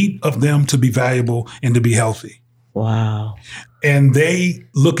in need of them to be valuable and to be healthy. Wow. And they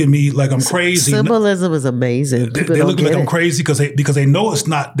look at me like I'm crazy. Symbolism is amazing. They look like I'm crazy because they know it's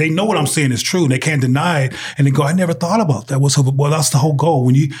not. They know what I'm saying is true, and they can't deny it. And they go, "I never thought about that." Well, that's the whole goal.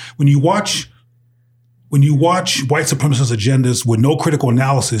 When you watch white supremacist agendas with no critical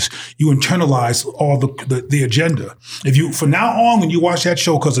analysis, you internalize all the agenda. If you, from now on, when you watch that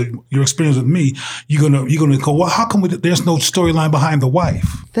show because of your experience with me, you're gonna go, well, how come there's no storyline behind the wife?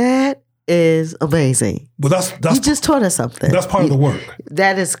 That is amazing. Well, that's you just taught us something. That's part of the work.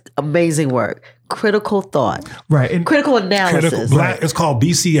 That is amazing work. Critical thought, right? And critical analysis. It's called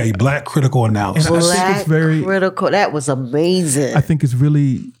BCA, Black Critical Analysis. And I think it's very critical. That was amazing. I think it's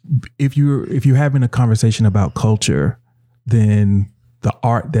really, if you're having a conversation about culture, then the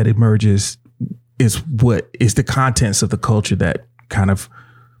art that emerges is the contents of the culture that kind of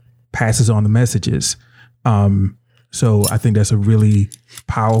passes on the messages. So I think that's a really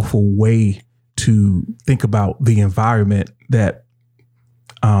powerful way to think about the environment that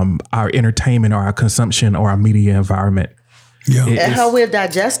our entertainment or our consumption or our media environment. Yeah. And how we're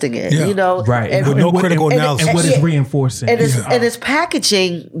digesting it, yeah. you know. Right. And with no critical analysis. And what is reinforcing. And it's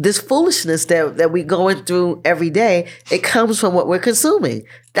packaging this foolishness that we're going through every day. It comes from what we're consuming.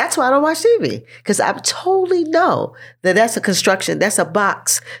 That's why I don't watch TV. Because I totally know that that's a construction, that's a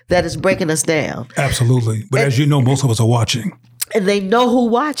box that is breaking us down. Absolutely. But as you know, most of us are watching. And they know who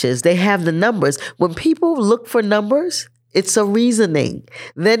watches. They have the numbers. When people look for numbers, it's a reasoning.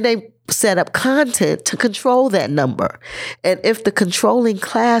 Then they set up content to control that number. And if the controlling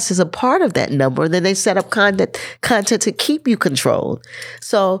class is a part of that number, then they set up content to keep you controlled.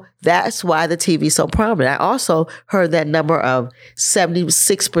 So that's why the TV is so prominent. I also heard that number of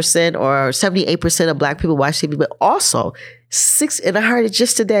 76% or 78% of Black people watch TV, but also and I heard it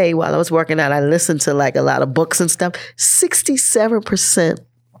just today while I was working out. I listened to like a lot of books and stuff. 67%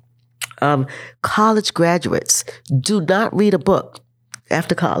 college graduates do not read a book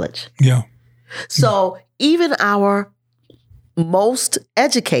after college. Yeah. So even our most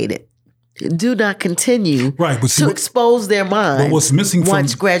educated do not continue to expose their mind. But what's missing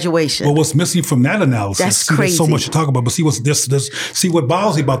once graduation? Well, what's missing from that analysis? That's crazy. There's so much to talk about. But see what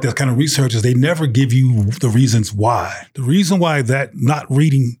bothers me about this kind of research is they never give you the reasons why. The reason why that not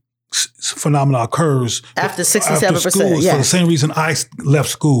reading phenomena occurs after 67%. After school is for the same reason I left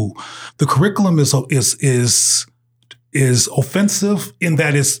school. The curriculum is offensive in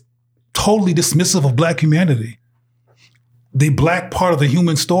that it's totally dismissive of Black humanity. The Black part of the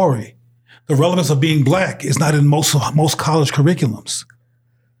human story. The relevance of being Black is not in most college curriculums.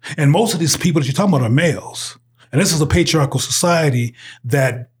 And most of these people that you're talking about are males. And this is a patriarchal society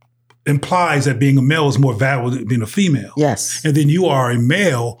that implies that being a male is more valuable than being a female. Yes. And then you are a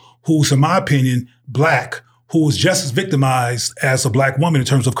male who's, in my opinion, Black, who is just as victimized as a Black woman in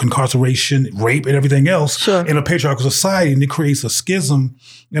terms of incarceration, rape, and everything else in a patriarchal society. And it creates a schism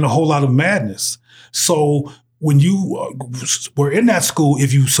and a whole lot of madness. So when you were in that school,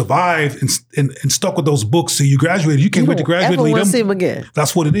 if you survived and stuck with those books till you graduated, you can't wait to graduate and leave them again.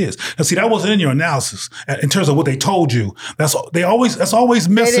 That's what it is. Now, see, that wasn't in your analysis in terms of what they told you. That's always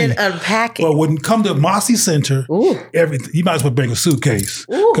missing. They didn't unpack it. But when it come to Mossy Center, everything you might as well bring a suitcase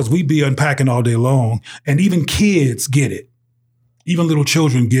because we be unpacking all day long, and even kids get it. Even little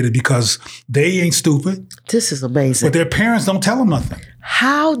children get it because they ain't stupid. This is amazing. But their parents don't tell them nothing.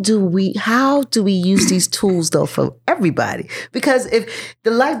 How do we use these tools though for everybody? Because if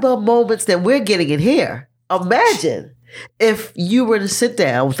the light bulb moments that we're getting in here, imagine if you were to sit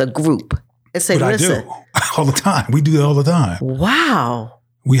down with a group and say, listen. I do all the time. We do that all the time. Wow.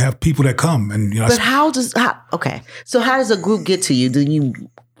 We have people that come and But okay. So how does a group get to you? Do you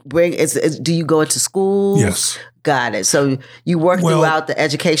do you go into schools? Yes. Got it. So you work throughout the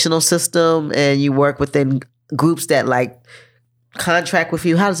educational system and you work within groups that like contract with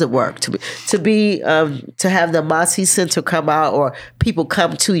you. How does it work to have the Mossy Center come out or people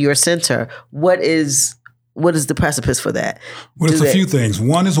come to your center? What is the precipice for that? Well, it's a few things.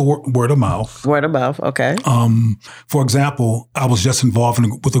 One is word of mouth. Word of mouth. Okay. For example, I was just involved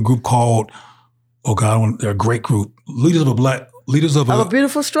with a group called, they're a great group, Leaders of a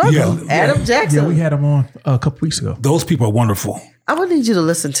Beautiful Struggle. Yeah, Adam Jackson. Yeah, we had him on a couple weeks ago. Those people are wonderful. I'm gonna need you to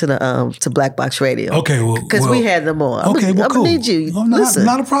listen to the Black Box Radio. Okay, because we had them on. Okay, I'm cool. gonna need you. Listen,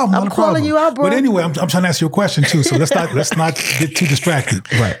 not a problem. I'm calling you out, bro. But anyway, I'm trying to ask you a question too. So let's not get too distracted.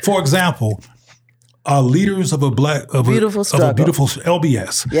 Right. For example, Leaders of a Beautiful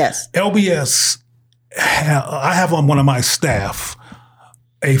LBS. Yes. LBS. I have on one of my staff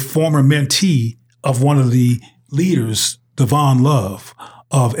a former mentee of one of the leaders, Devon Love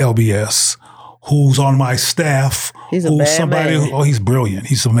of LBS, who's on my staff. He's a bad man. Oh, he's brilliant.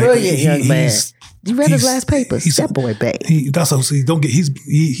 He's amazing. Brilliant young man. You read his last papers? That boy bad.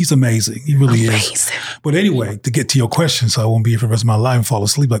 He's amazing. He really is. But anyway, to get to your question, so I won't be here for the rest of my life and fall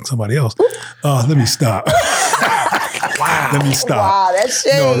asleep like somebody else. Let me stop. Wow. Let me stop. Wow, that's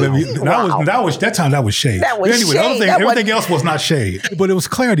shade. No, that time that was shade. That was anyway, shade. Everything else was not shade. But it was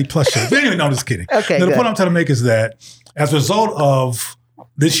clarity plus shade. But anyway, no, I'm just kidding. Okay. Now, the point I'm trying to make is that as a result of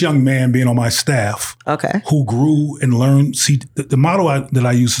this young man being on my staff, who grew and learned, the motto that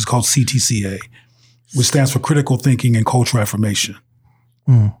I use is called CTCA, which stands for Critical Thinking and Cultural Affirmation.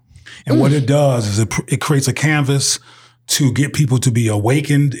 And what it does is it creates a canvas to get people to be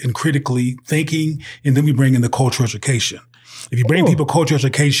awakened and critically thinking, and then we bring in the cultural education. If you bring people cultural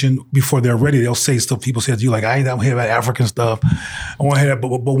education before they're ready, they'll say stuff people say to you like, I don't hear about African stuff. I want to hear that.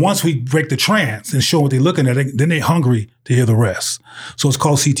 But once we break the trance and show what they're looking at, then they're hungry to hear the rest. So it's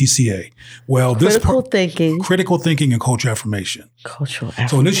called CTCA. Well, critical thinking and cultural affirmation.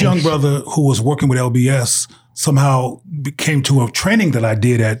 So this young brother who was working with LBS somehow came to a training that I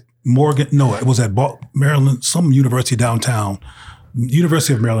did at Morgan. No, it was at Maryland, some university downtown,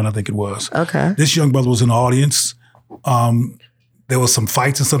 University of Maryland, I think it was. Okay. This young brother was in the audience. There was some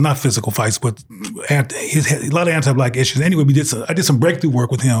fights and stuff, not physical fights, but a lot of anti-Black issues. Anyway, I did some breakthrough work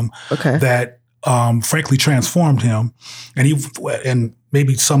with him that frankly transformed him. And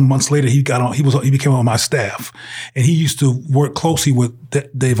maybe some months later, he became on my staff. And he used to work closely with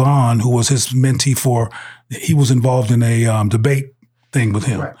Devon, who was his mentee he was involved in a debate thing with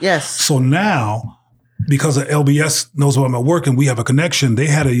him. Right. Yes. So now, because of LBS knows where I'm at work and we have a connection, they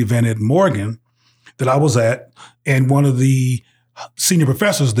had an event at Morgan that I was at, and one of the senior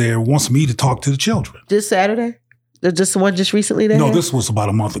professors there wants me to talk to the children. This Saturday? Just the one just recently there? No, this was about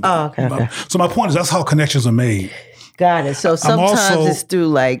a month ago. Oh, okay. So my point is that's how connections are made. Got it. So sometimes it's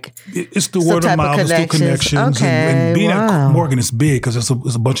through it's through word of mouth, it's through connections. Okay, and being at Morgan is big because it's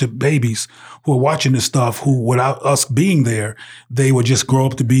a bunch of babies who are watching this stuff who, without us being there, they would just grow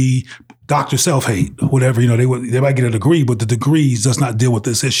up to be Dr. Self-Hate, whatever, they might get a degree, but the degrees does not deal with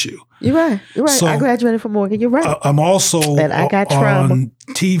this issue. You're right. So, I graduated from Morgan. You're right. I'm also I got trauma on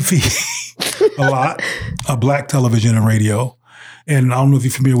TV a lot, Black television and radio. And I don't know if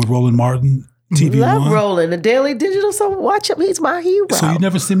you're familiar with Roland Martin, TV Love One. Roland, the Daily Digital. So watch him. He's my hero. So you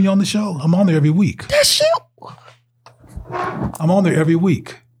never see me on the show? I'm on there every week. That's you. I'm on there every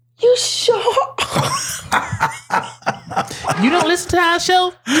week. You sure? You don't listen to our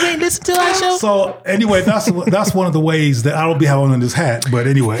show? You ain't listen to our show? So anyway, that's one of the ways that I don't be having on this hat. But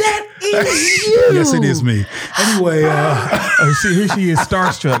anyway. That is you. Yes, it is me. Anyway. See, here she is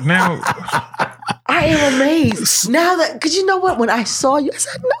starstruck. Now. I am amazed. Now that, because you know what? When I saw you, I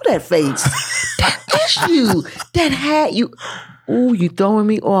said, I know that face. That is you. That hat. You. Ooh, you throwing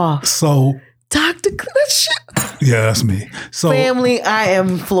me off. So. Dr. Yeah, that's me. So family, I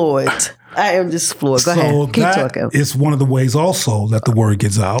am floored. I am just floored. Go ahead. Keep talking. It's one of the ways also that the word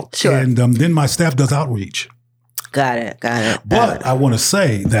gets out. Sure. And then my staff does outreach. Got it. But I want to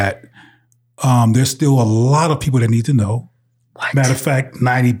say that there's still a lot of people that need to know. What? Matter of fact,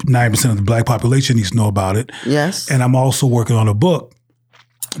 99% of the Black population needs to know about it. Yes. And I'm also working on a book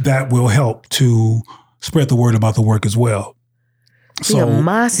that will help to spread the word about the work as well. The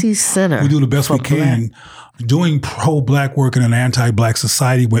Amasi Center. We do the best we can doing pro-Black work in an anti-Black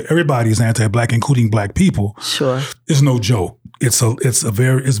society where everybody is anti-Black, including Black people. Sure. It's no joke. It's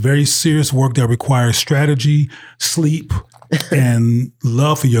very serious work that requires strategy, sleep, and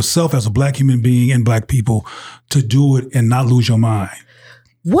love for yourself as a Black human being and Black people to do it and not lose your mind.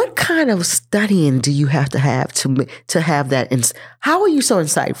 What kind of studying do you have to have that? How are you so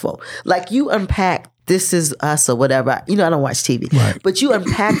insightful? Like you unpack This Is Us or whatever. I don't watch TV. Right. But you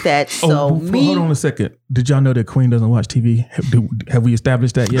unpack that. Hold on a second. Did y'all know that Queen doesn't watch TV? Have we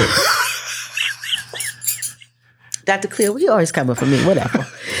established that yet? Dr. Cleo, he always coming for me. Whatever.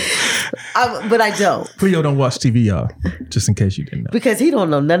 But I don't. Cleo don't watch TV, y'all. Just in case you didn't know. Because he don't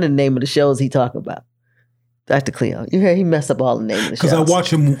know none of the name of the shows he talk about. Dr. Cleo. You heard he messed up all the name of the shows. Because I watch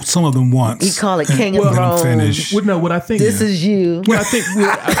some of them once. He call it King of Thrones. What I think. This is you. Well, I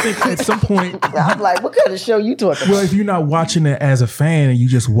think at some point. I'm like, what kind of show you talking about? Well, if you're not watching it as a fan and you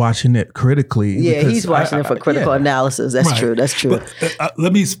just watching it critically. Yeah, he's watching it for critical analysis. That's true. That's true. But,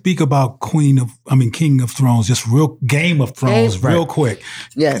 let me speak about King of Thrones, just Game of Thrones, real quick.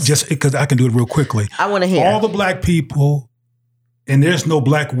 Yes. Just because I can do it real quickly. I want to hear. All the Black people, and there's no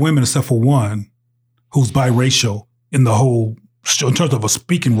Black women except for one who's biracial in the whole show, in terms of a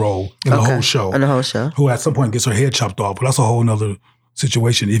speaking role in the whole show. In the whole show. Who at some point gets her head chopped off, but that's a whole nother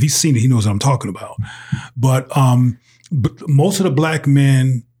situation. If he's seen it, he knows what I'm talking about. But most of the black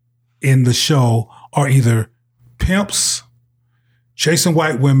men in the show are either pimps, chasing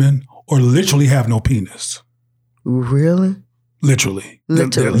white women, or literally have no penis. Really? Literally.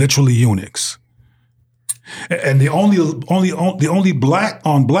 They're literally eunuchs. And the only black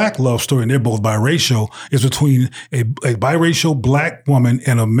on black love story, and they're both biracial, is between a biracial black woman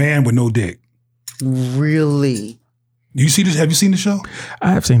and a man with no dick. Really? You see this? Have you seen the show?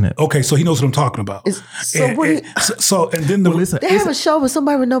 I have seen it. Okay, so he knows what I'm talking about. They have a show with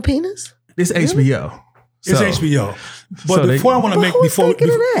somebody with no penis? It's HBO. It's HBO. But before I want to make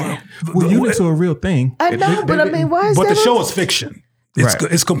eunuchs are a real thing. I know, but I mean, why is that? But the show is fiction.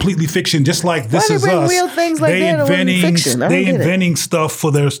 It's completely fiction, just like This Is Us. Real things like they inventing stuff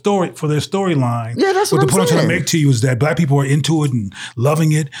for their storyline. Yeah, that's what I'm saying. The point I'm trying to make to you is that black people are into it and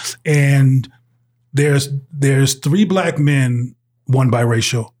loving it, and there's 3 black men, 1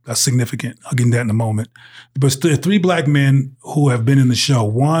 biracial. That's significant. I'll get into that in a moment. But there are 3 black men who have been in the show.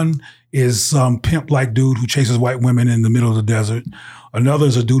 One is some pimp-like dude who chases white women in the middle of the desert. Another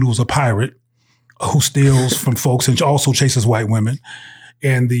is a dude who's a pirate who steals from folks and also chases white women.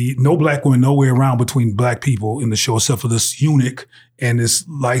 And no black women nowhere around between black people in the show except for this eunuch and this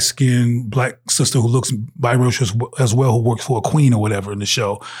light-skinned black sister who looks biracial as well, who works for a queen or whatever in the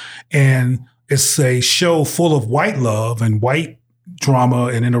show. And it's a show full of white love and white drama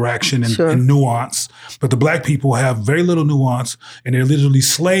and interaction and nuance. But the black people have very little nuance, and they're literally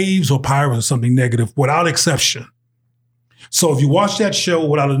slaves or pirates or something negative without exception. So if you watch that show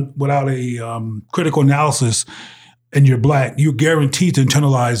without a critical analysis and you're black, you're guaranteed to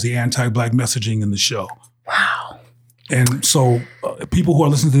internalize the anti-black messaging in the show. Wow. And so people who are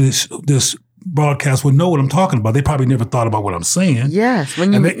listening to this broadcast would know what I'm talking about. They probably never thought about what I'm saying. Yes,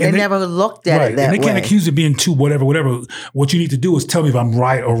 when they never looked at it that way. And they can't accuse it of being too whatever. What you need to do is tell me if I'm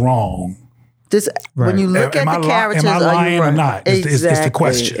right or wrong. When you look at the characters, am I lying or not? Is the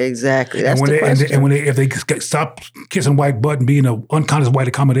question. Exactly. That's the question. If they stop kissing white butt and being an unconscious white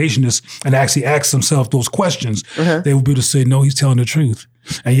accommodationist and actually ask themselves those questions, they would be able to say, no, he's telling the truth.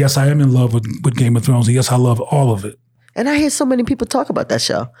 And yes, I am in love with Game of Thrones. And yes, I love all of it. And I hear so many people talk about that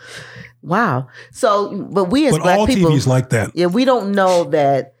show. Wow. So, but we as black all people, TV is like that. Yeah, we don't know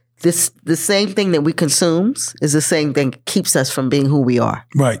that the same thing that we consume is the same thing that keeps us from being who we are.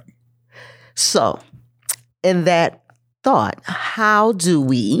 Right. So, in that thought, how do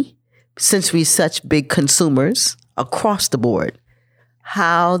we, since we're such big consumers across the board,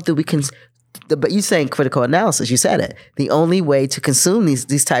 how do we but you're saying critical analysis, you said it. The only way to consume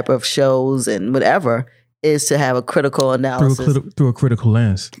these type of shows and whatever is to have a critical analysis. Through a critical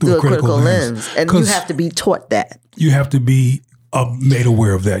lens. Through a critical lens. And you have to be taught that. You have to be made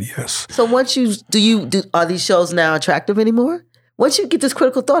aware of that, yes. So once are these shows now attractive anymore? Once you get this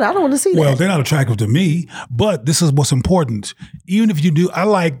critical thought, I don't want to see that. Well, they're not attractive to me, but this is what's important. Even if you do, I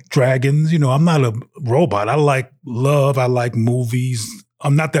like dragons. I'm not a robot. I like love. I like movies.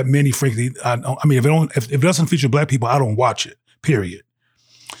 I'm not that many, frankly. I mean, if it doesn't feature black people, I don't watch it, period.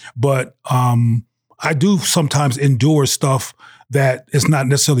 But I do sometimes endure stuff that is not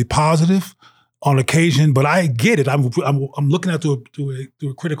necessarily positive on occasion, but I get it. I'm looking at it through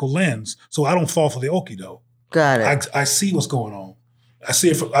a critical lens, so I don't fall for the okie doke. Got it. I see what's going on. I see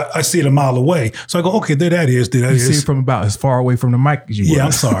it a mile away. So I go, okay, there that is. You see it from about as far away from the mic as you were. Yeah,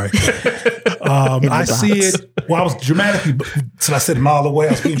 I'm sorry. I see it. Well, I was dramatically, so I said a mile away.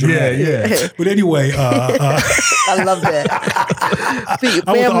 I was being dramatic. Yeah. But anyway. I love that.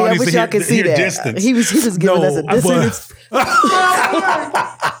 Family, I wish y'all could see that. Distance. He was giving us a distance.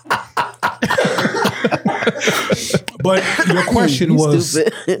 But your question was,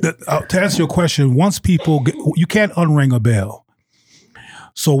 to answer your question, once people, you can't unring a bell.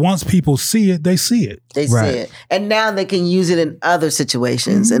 So once people see it, they see it. They see it. And now they can use it in other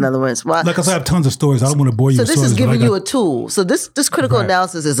situations. In other words, like I said, I have tons of stories. I don't want to bore you with stories. So this is giving you a tool. So this critical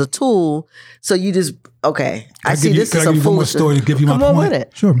analysis is a tool. So you just, I see this as a fool. One more story to give you my point? Come on with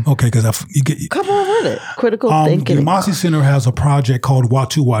it. Sure. Okay, because come on with it. Critical thinking. The Umasi Center has a project called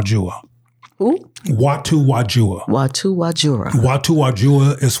Watu Wajua. Who? Watu Wajua. Watu Wajura. Watu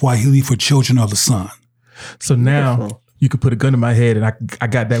Wajua is Swahili for children of the sun. So now you could put a gun in my head and I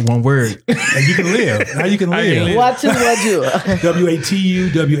got that one word. And you can live. Now you can live. Watu Wajua.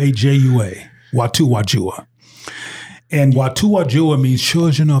 WATUWAJUA. Watu Wajua. And Watu Wajua means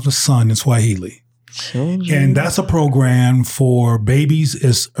children of the sun in Swahili. And that's a program for babies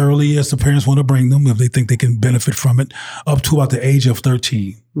as early as the parents want to bring them, if they think they can benefit from it, up to about the age of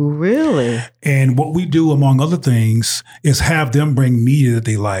 13. Really? And what we do, among other things, is have them bring media that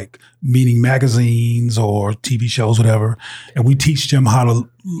they like, meaning magazines or TV shows, whatever. And we teach them how to,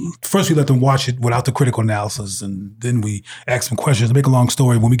 first we let them watch it without the critical analysis. And then we ask them questions. To make a long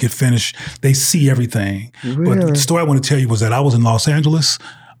story, when we get finished, they see everything. Really? But the story I want to tell you was that I was in Los Angeles.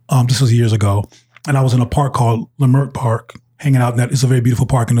 This was years ago. And I was in a park called Leimert Park, hanging out in that. It's a very beautiful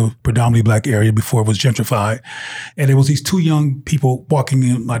park in a predominantly black area before it was gentrified. And there was these two young people walking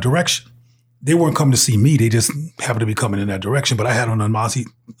in my direction. They weren't coming to see me. They just happened to be coming in that direction. But I had on a Mossy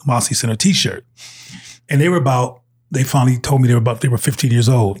Center t-shirt. And they finally told me they were 15 years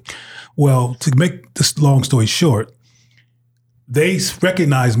old. Well, to make this long story short, they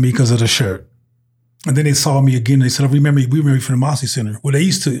recognized me because of the shirt. And then they saw me again. They said, we remember you from the Mossy Center. Well, they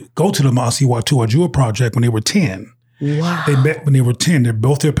used to go to the Mossy Watu Ajua project when they were 10. Wow. They met when they were 10.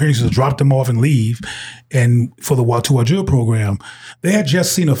 Both their parents just dropped them off and leave. And for the Watu Ajua program, they had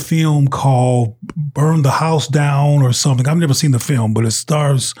just seen a film called Burn the House Down or something. I've never seen the film, but it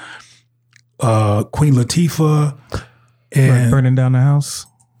stars Queen Latifah. And Burning Down the House?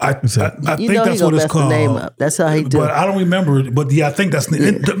 I think that's what it's called. The name up. That's how he do. But I don't remember it. But yeah, I think that's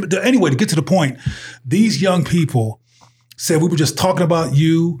anyway. To get to the point, these young people said we were just talking about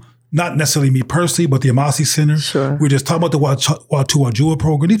you, not necessarily me personally, but the Amasi Center. Sure. We were just talking about the Watu Ajua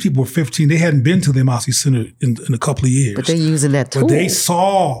program. These people were 15. They hadn't been to the Amasi Center in a couple of years. But they're using that tool. But they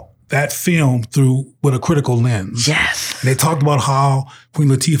saw that film with a critical lens. Yes. And they talked about how Queen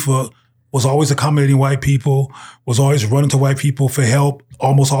Latifah was always accommodating white people, was always running to white people for help.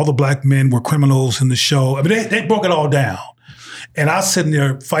 Almost all the black men were criminals in the show. I mean, they broke it all down. And I was sitting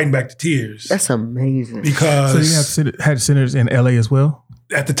there fighting back the tears. That's amazing. Because so you had centers in LA as well?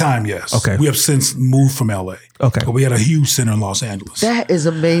 At the time, yes. Okay. We have since moved from LA. Okay. But we had a huge center in Los Angeles. That is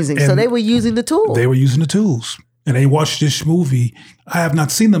amazing. And so they were using the tool. They were using the tools. And they watched this movie. I have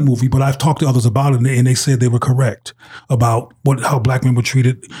not seen the movie, but I've talked to others about it, and they said they were correct about how black men were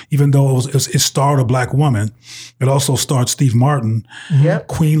treated, even though it starred a black woman. It also starred Steve Martin. Yep.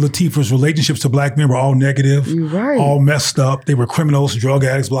 Queen Latifah's relationships to black men were all negative, right. all messed up. They were criminals, drug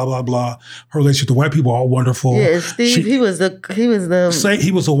addicts, blah, blah, blah. Her relationship to white people, all wonderful. Yeah, Steve, he was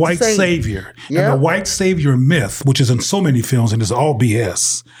a white savior. Yep. And the white savior myth, which is in so many films and is all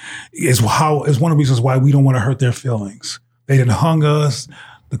BS, is one of the reasons why we don't want to hurt their feelings. They done hung us.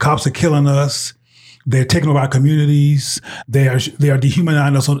 The cops are killing us. They're taking over our communities. They are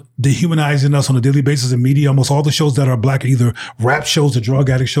dehumanizing us on a daily basis in media. Almost all the shows that are black are either rap shows or drug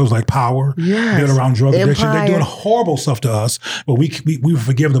addict shows like Power. Yes. Built around drug addiction. Empire. They're doing horrible stuff to us, but we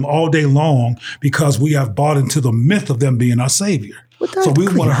forgive them all day long because we have bought into the myth of them being our savior. So we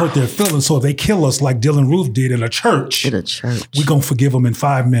want to hurt their feelings. So if they kill us like Dylan Roof did in a church, we're going to forgive them in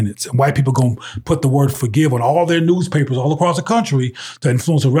 5 minutes. And white people going to put the word forgive on all their newspapers all across the country to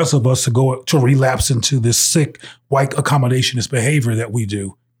influence the rest of us to relapse into this sick white accommodationist behavior that we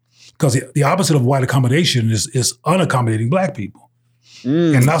do. Because the opposite of white accommodation is unaccommodating black people.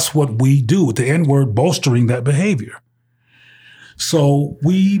 And that's what we do with the N-word bolstering that behavior. So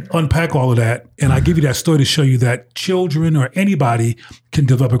we unpack all of that, and I give you that story to show you that children or anybody can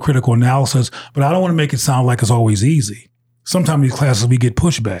develop a critical analysis, but I don't want to make it sound like it's always easy. Sometimes in these classes, we get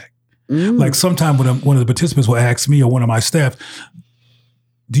pushback. Like sometimes when one of the participants will ask me or one of my staff,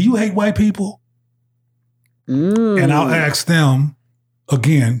 do you hate white people? And I'll ask them,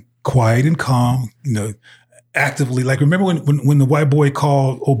 again, quiet and calm, actively. Like, remember when the white boy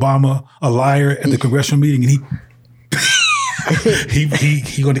called Obama a liar at the congressional meeting, and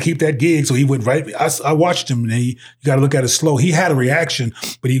he going to keep that gig, so he went right. I watched him, and you got to look at it slow. He had a reaction,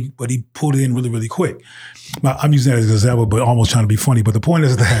 but he pulled it in really, really quick. I'm using that as an example, but almost trying to be funny. But the point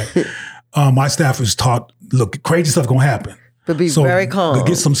is that my staff is taught: look, crazy stuff going to happen, but be very calm.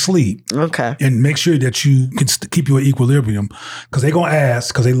 Get some sleep, okay, and make sure that you can keep your equilibrium, because they're going to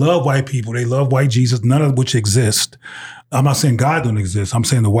ask, because they love white people, they love white Jesus, none of which exist. I'm not saying God don't exist. I'm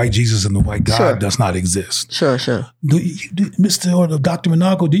saying the white Jesus and the white God does not exist. Sure. Do Mr. or Dr.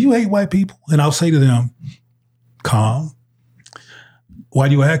 Monaco, do you hate white people? And I'll say to them, calm. Why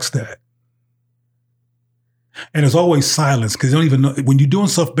do you ask that? And there's always silence, because you don't even know. When you're doing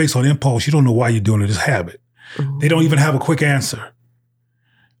stuff based on impulse, you don't know why you're doing it. It's habit. They don't even have a quick answer.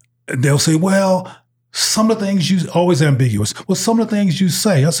 They'll say, well, some of the things you, always ambiguous. Well, some of the things you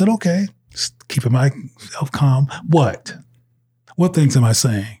say. I said, okay. Keeping myself calm. What things am I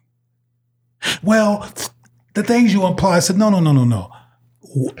saying? Well, the things you imply. I said, no.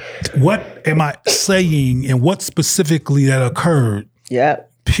 What am I saying, and what specifically that occurred? Yeah.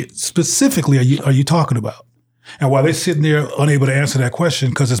 specifically are you talking about? And while they're sitting there unable to answer that question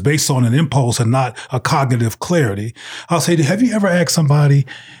because it's based on an impulse and not a cognitive clarity, I'll say, have you ever asked somebody,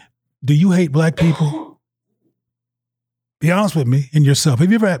 do you hate black people? Be honest with me and yourself.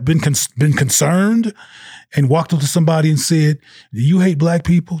 Have you ever been concerned and walked up to somebody and said, do you hate black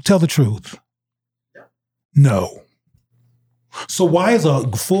people? Tell the truth. No. So why is a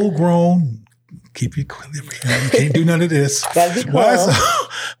full-grown, keep your equilibrium, you can't do none of this.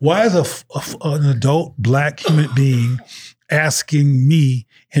 Why is an adult black human being asking me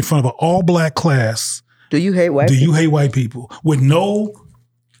in front of an all-black class, do you hate white people? With no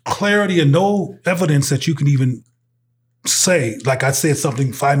clarity and no evidence that you can even say, like I said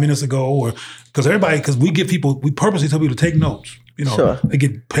something 5 minutes ago, or because we purposely tell people to take notes. Sure. They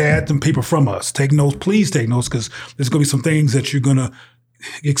get pads and paper from us. Take notes, please take notes, because there's going to be some things that you're going to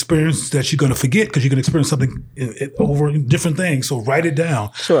experience that you're going to forget because you're going to experience something over different things. So write it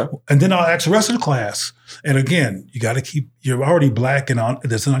down. Sure. And then I'll ask the rest of the class. And again, you got to you're already black and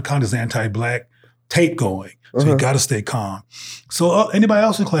there's an unconscious anti-black tape going. So you got to stay calm. So anybody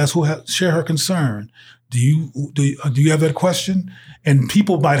else in class who share her concern, do you have that question? And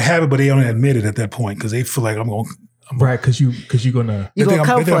people might have it, but they don't admit it at that point because they feel like right, because you're gonna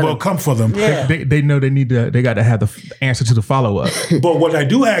come for them. Yeah. They know they got to have the answer to the follow up. But what I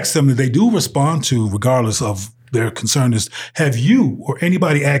do ask them that they do respond to, regardless of their concern, is: have you or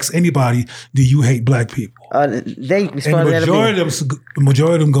anybody asked anybody, do you hate black people? They respond. And the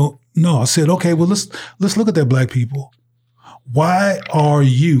majority of them go, no. I said, okay, well let's look at that black people. Why are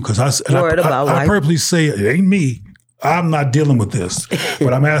you? Because I purposely say it ain't me. I'm not dealing with this,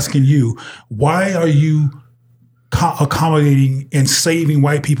 but I'm asking you, why are you accommodating and saving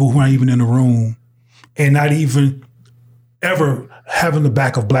white people who aren't even in the room and not even ever having the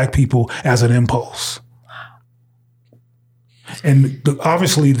back of black people as an impulse? And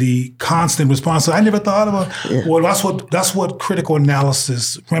obviously the constant response, I never thought about, well, that's what critical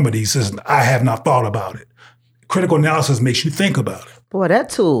analysis remedies is. I have not thought about it. Critical analysis makes you think about it. Boy, that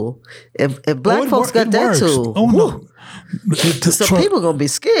tool, if black folks got that tool, no. So people are going to be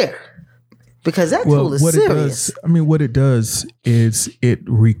scared. Because that tool is serious. What it does is it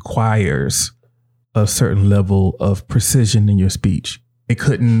requires a certain level of precision in your speech.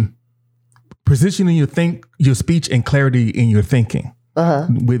 Precision in your speech and clarity in your thinking.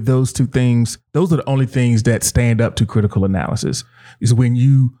 With those two things, those are the only things that stand up to critical analysis. Is when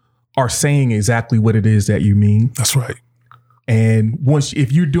you are saying exactly what it is that you mean. That's right. And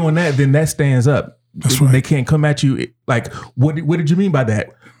if you're doing that, then that stands up. That's right. They can't come at you like, what did you mean by that?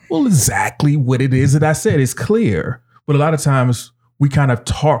 Well, exactly what it is that I said is clear. But a lot of times we kind of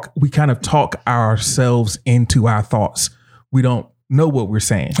talk ourselves into our thoughts. We don't know what we're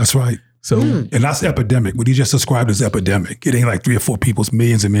saying. That's right. So, and that's epidemic. What he just described as epidemic. It ain't like 3 or 4 people's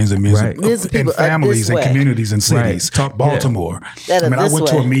millions and millions and millions and families and communities and cities. Right. Baltimore. I went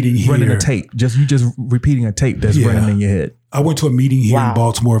to a meeting here. Running a tape. You just repeating a tape that's running in your head. I went to a meeting here in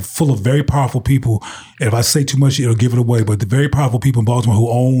Baltimore full of very powerful people. And if I say too much, it'll give it away. But the very powerful people in Baltimore who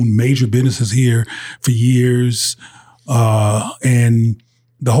own major businesses here for years. And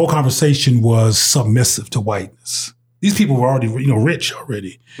the whole conversation was submissive to whiteness. These people were already, rich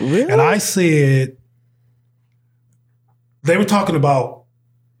already. Really? And I said, they were talking about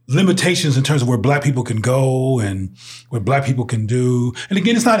limitations in terms of where black people can go and what black people can do. And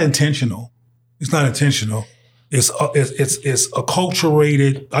again, it's not intentional. It's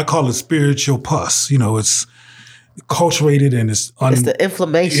acculturated. I call it spiritual pus. It's acculturated and it's the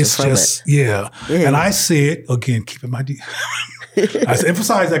inflammation from it. Yeah. And I said, again, keeping my I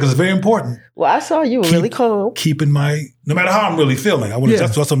emphasize that because it's very important. Well, I saw you were really calm. Keeping no matter how I'm really feeling,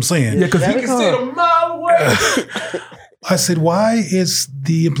 that's what I'm saying. Yeah, because he can see it a mile away. I said, why is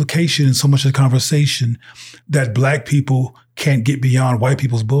the implication in so much of the conversation that black people can't get beyond white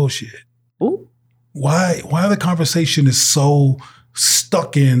people's bullshit? Ooh. Why the conversation is so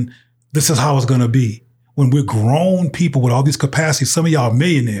stuck in this is how it's going to be when we're grown people with all these capacities? Some of y'all are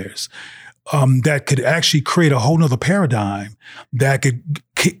millionaires. That could actually create a whole nother paradigm that could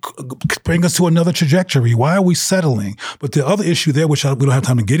bring us to another trajectory. Why are we settling? But the other issue there, which we don't have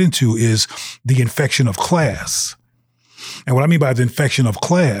time to get into, is the infection of class. And what I mean by the infection of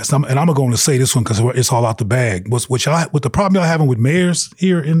class, and I'm going to say this one because it's all out the bag. What the problem y'all having with mayors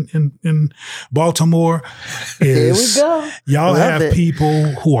here in Baltimore is here we go. Y'all have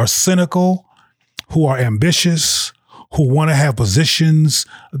people who are cynical, who are ambitious, who want to have positions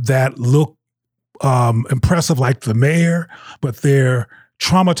that look impressive like the mayor, but they're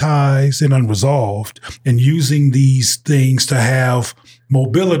traumatized and unresolved, and using these things to have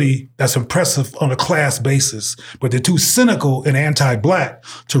mobility that's impressive on a class basis, but they're too cynical and anti-Black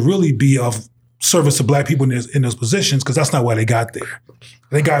to really be of service to Black people in those positions, because that's not why they got there.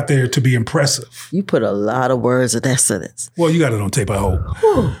 They got there to be impressive. You put a lot of words in that sentence. Well, you got it on tape, I hope.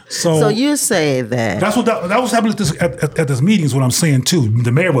 So you're saying that. That's what that was happening at this meeting is what I'm saying too.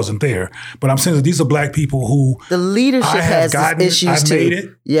 The mayor wasn't there, but I'm saying that these are Black people who the leadership has issues too. I made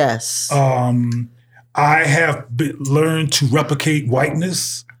it. Yes. I have learned to replicate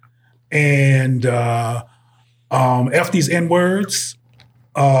whiteness and F these N-words.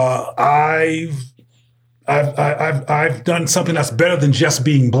 I've done something that's better than just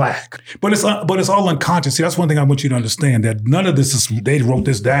being Black, but it's all unconscious. See, that's one thing I want you to understand, that none of this is, they wrote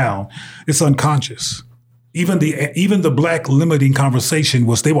this down. It's unconscious. Even the Black limiting conversation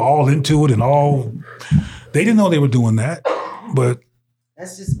they were all into it they didn't know they were doing that, but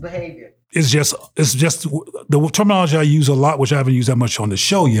that's just behavior. It's just the terminology I use a lot, which I haven't used that much on the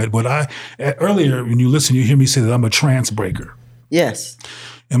show yet, but earlier when you listen, you hear me say that I'm a trance breaker. Yes.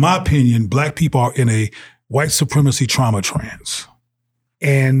 In my opinion, Black people are in a white supremacy trauma trance.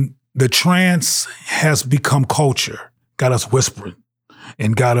 And the trance has become culture, got us whispering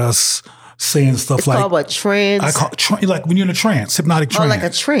and got us saying stuff it's like— called what, trance? I call it like when you're in a trance, hypnotic trance. Oh, like a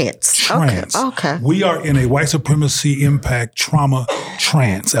trance. Trance. Okay. We are in a white supremacy impact trauma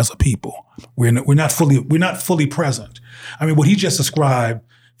trance as a people. We're not fully present. I mean, what he just described,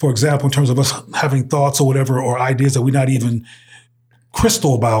 for example, in terms of us having thoughts or whatever, or ideas that we're not even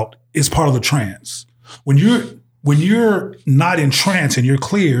crystal about, is part of the trance. When you're not in trance and you're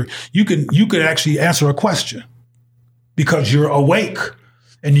clear, you could actually answer a question because you're awake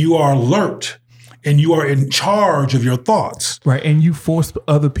and you are alert and you are in charge of your thoughts. Right, and you force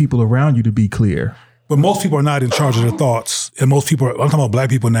other people around you to be clear. But most people are not in charge of their thoughts, and most people, I'm talking about Black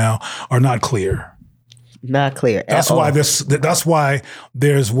people now, are not clear. Not clear. That's why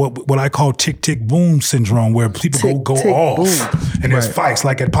there's what I call tick tick boom syndrome, where people go off boom. And there's fights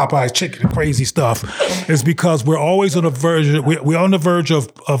like at Popeye's Chicken, crazy stuff. It's because we're always on the verge. We're on the verge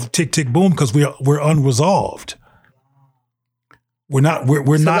of tick tick boom because we're unresolved. We're not. A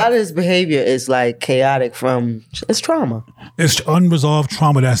lot of his behavior is like chaotic it's trauma. It's unresolved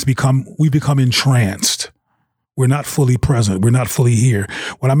trauma we become entranced. We're not fully present. We're not fully here.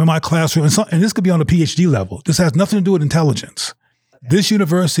 When I'm in my classroom, and this could be on a PhD level, this has nothing to do with intelligence. This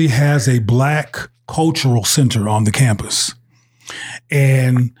university has a Black cultural center on the campus.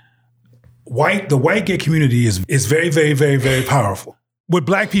 And the white gay community is very, very, very, very powerful. With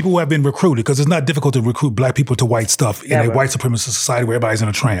Black people who have been recruited, because it's not difficult to recruit Black people to white stuff in a white supremacist society where everybody's in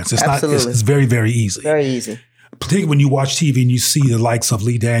a trance. It's very, very easy. Very easy. Particularly when you watch TV and you see the likes of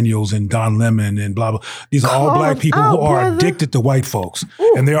Lee Daniels and Don Lemon and blah, blah. These are all Black people who are addicted to white folks.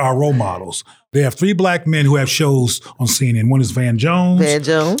 Ooh. And they're our role models. They have 3 Black men who have shows on CNN. One is Van Jones.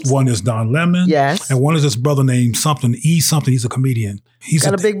 One is Don Lemon. Yes. And one is this brother named something. He's a comedian. He's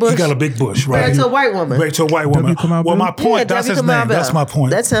got a big bush. He got a big bush, right? Married to a white woman. Married to a white woman. Well, my point, that's his name. That's my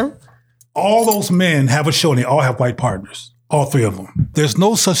point. That's him. All those men have a show and they all have white partners. All 3 of them. There's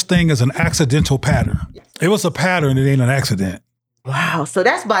no such thing as an accidental pattern. It was a pattern, it ain't an accident. Wow, so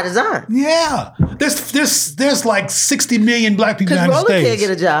that's by design. Yeah. There's like 60 million Black people in the United States. Roland can't get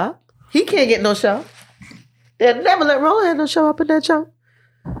a job. He can't get no show. They'll never let Roland have no show up in that show.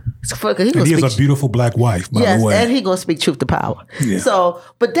 And he has a beautiful Black wife, by the way. Yes, and he's going to speak truth to power. Yeah. So,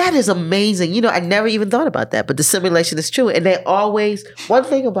 but that is amazing. You know, I never even thought about that, but the simulation is true. And they always, one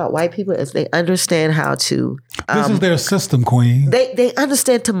thing about white people is they understand how to. This is their system, Queen. They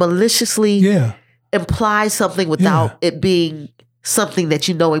understand to maliciously imply something without it being something that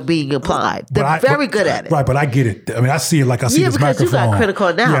you know it being implied. They're very good at it. Right, but I get it. I mean, I see it like I see this microphone. You got critical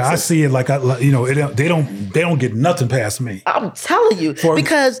analysis. Yeah, I see it like they don't get nothing past me. I'm telling you,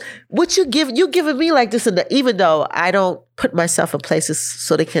 because what you giving me like this, even though I don't put myself in places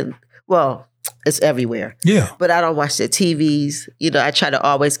so they can. Well, it's everywhere. Yeah, but I don't watch their TVs. You know, I try to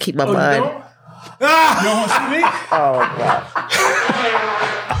always keep my mind. You don't want to see me? Oh God,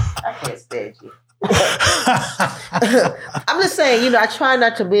 I can't stand you. I'm just saying, you know, I try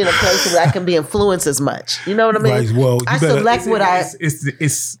not to be in a place where I can be influenced as much. You know what I mean? Right, well, I select what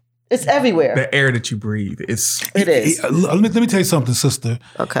It's everywhere. The air that you breathe. It is. Let me tell you something, sister.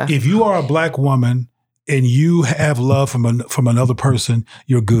 Okay. If you are a Black woman and you have love from another person,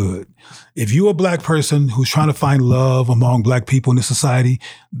 you're good. If you're a Black person who's trying to find love among Black people in this society,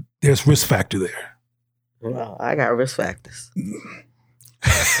 there's risk factor there. Well, I got risk factors.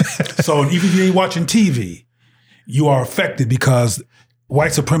 So even if you ain't watching TV, you are affected because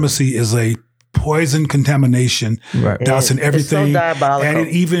white supremacy is a poison contamination, dousing everything. It's so diabolical. And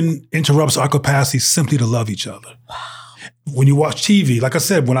it even interrupts our capacity simply to love each other. Wow. When you watch TV, like I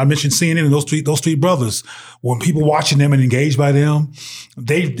said, when I mentioned CNN and those three brothers, when people watching them and engaged by them,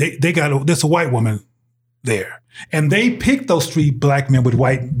 there's a white woman there. And they picked those 3 black men with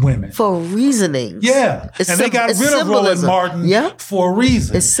white women. For reasoning. Yeah. And they got rid of Roland Martin for a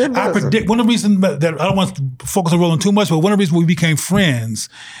reason. It's symbolism. I predict one of the reasons that I don't want to focus on Roland too much, but one of the reasons we became friends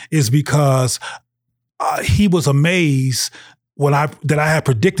is because he was amazed that I had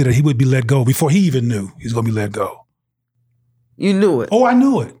predicted that he would be let go before he even knew he was going to be let go. You knew it. Oh, I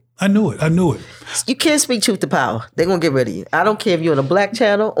knew it. You can't speak truth to power. They're going to get rid of you. I don't care if you're on a black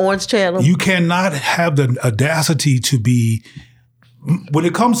channel, orange channel. You cannot have the audacity to be, when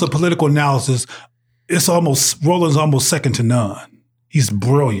it comes to political analysis, Roland's almost second to none. He's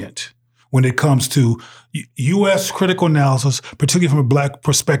brilliant when it comes to U.S. critical analysis, particularly from a black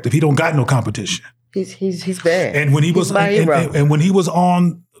perspective. He don't got no competition. He's bad. And when he was and when he was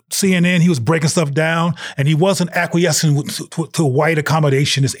on CNN, he was breaking stuff down, and he wasn't acquiescing to white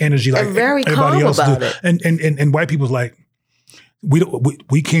accommodationist energy like everybody else do. And white people was like,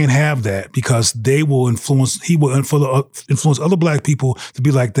 we can't have that because they will influence. He will influence other black people to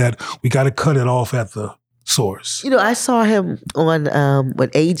be like that. We got to cut it off at the source. I saw him on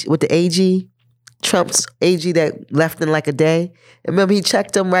with the AG. Trump's AG that left in like a day. And remember, he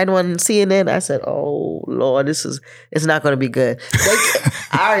checked him right on CNN. I said, "Oh Lord, it's not going to be good."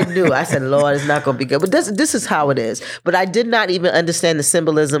 I already knew. I said, "Lord, it's not going to be good." But this is how it is. But I did not even understand the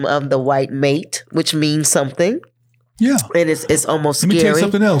symbolism of the white mate, which means something. Yeah, and it's almost scary. Let me tell you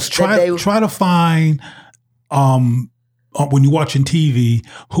something else. Try to find when you're watching TV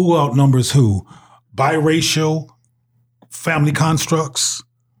who outnumbers who. Biracial family constructs.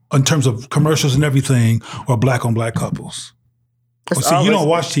 In terms of commercials and everything, or black on black couples. So you don't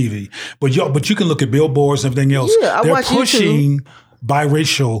watch TV, but you can look at billboards and everything else. Yeah, They're pushing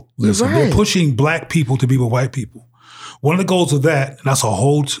biracialism. Right. They're pushing black people to be with white people. One of the goals of that, and that's a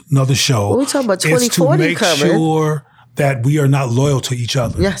whole nother show, we're talking about is to make coming. sure that we are not loyal to each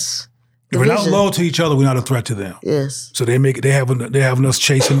other. Yes. If we're not loyal to each other, we're not a threat to them. Yes. So they're having us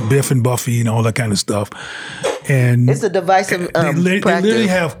chasing Biff and Buffy and all that kind of stuff. And it's a divisive they literally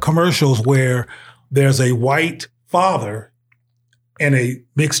have commercials where there's a white father and a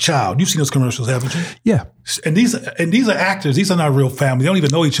mixed child. You've seen those commercials, haven't you? Yeah. And these are actors. These are not real family. They don't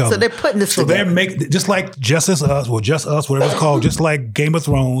even know each other. So they're putting this together. They're making just like Just Us, whatever it's called, just like Game of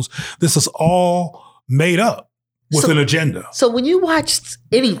Thrones. This is all made up. With an agenda. So when you watch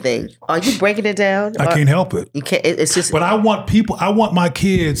anything, are you breaking it down? I can't help it. You can't. It's just. But I want my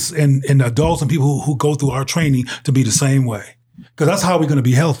kids and adults and people who go through our training to be the same way. Because that's how we're going to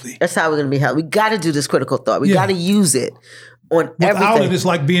be healthy. That's how we're going to be healthy. We got to do this critical thought. We got to use it on everything. Without it, it's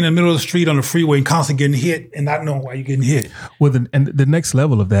like being in the middle of the street on the freeway and constantly getting hit and not knowing why you're getting hit. Well, and the next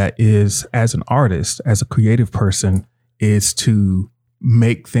level of that is, as an artist, as a creative person, is to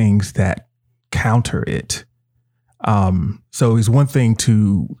make things that counter it. So it's one thing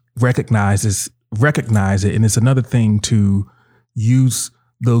to recognize it, and it's another thing to use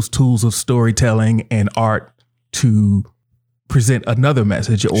those tools of storytelling and art to present another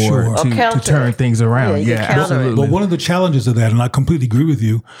message or to turn things around. Yeah, absolutely. But one of the challenges of that, and I completely agree with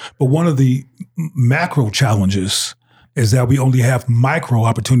you, but one of the macro challenges is that we only have micro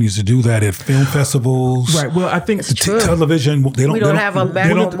opportunities to do that at film festivals. Right. Well, I think television, we don't have a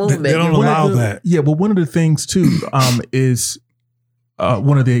macro movement. They don't allow that. Yeah. Well, one of the things too is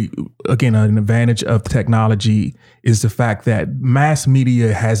one of the, again, an advantage of technology is the fact that mass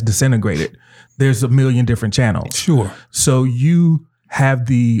media has disintegrated. There's a million different channels. Sure. So you have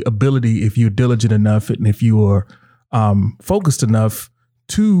the ability, if you're diligent enough and if you are focused enough,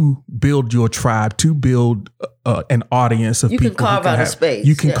 to build your tribe, to build an audience of people. You can carve out a space.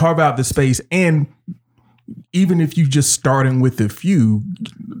 You can carve out the space. And even if you just starting with a few,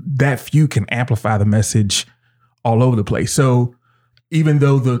 that few can amplify the message all over the place. So even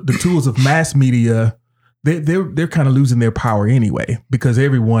though the tools of mass media, they're kind of losing their power anyway, because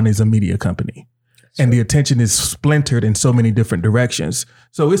everyone is a media company. And the attention is splintered in so many different directions.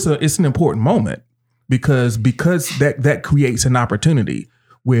 So it's an important moment because that creates an opportunity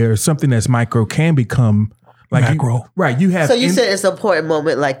where something that's micro can become like macro. You have. So you said it's an important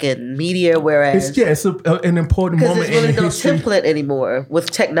moment, like in media, whereas it's an important moment. Because there's really no template anymore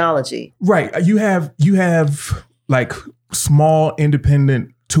with technology. Right. You have like small,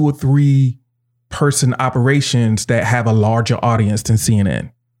 independent 2 or 3 person operations that have a larger audience than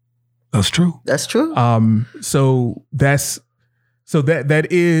CNN. That's true. That's true. So that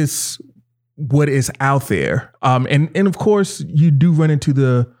is what is out there. And of course you do run into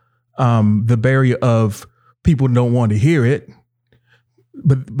the the barrier of people don't want to hear it.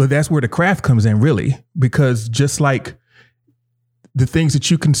 But that's where the craft comes in, really, because just like the things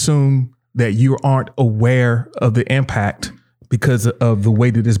that you consume that you aren't aware of the impact because of the way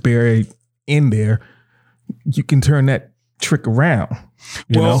that it's buried in there, you can turn that trick around.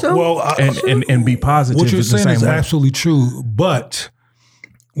 And be positive. What you're saying is way. absolutely true, but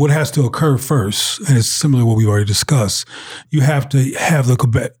what has to occur first, and it's similar to what we've already discussed, you have to have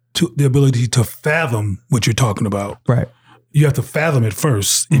the ability to fathom what you're talking about. Right. You have to fathom it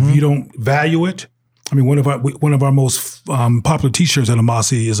first. If you don't value it, I mean, one of our most popular T-shirts at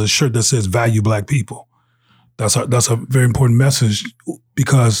Amasi is a shirt that says "Value Black People." That's a very important message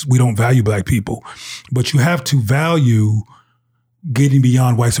because we don't value Black people, but you have to value getting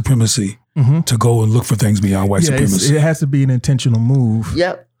beyond white supremacy to go and look for things beyond white supremacy. It has to be an intentional move.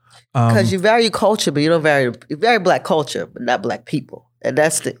 Yep. Because you value culture, but you don't value Black culture, but not Black people, and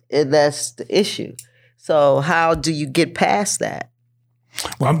that's the issue. So how do you get past that?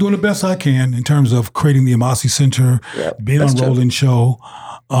 Well, I'm doing the best I can in terms of creating the Amasi Center, being on Roland Show.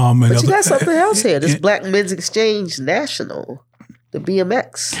 But you got something else here. This Black Men's Exchange National, the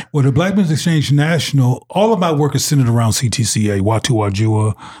BMX. Well, the Black Men's Exchange National, all of my work is centered around CTCA, Watu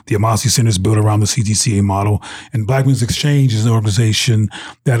Wajua. The Amasi Center is built around the CTCA model. And Black Men's Exchange is an organization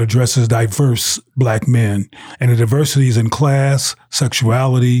that addresses diverse Black men. And the diversity is in class,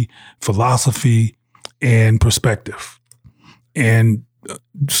 sexuality, philosophy, and perspective. And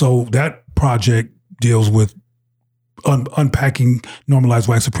so that project deals with unpacking normalized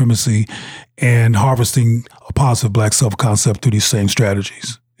white supremacy and harvesting a positive Black self-concept through these same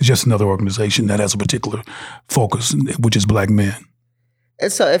strategies. It's just another organization that has a particular focus, which is Black men.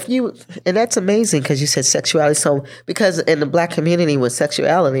 And so and that's amazing because you said sexuality. So because in the Black community with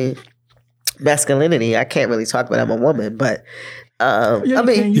sexuality, masculinity, I can't really talk about I'm a woman, but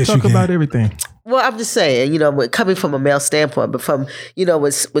you talk about everything. Well, I'm just saying, coming from a male standpoint, but from,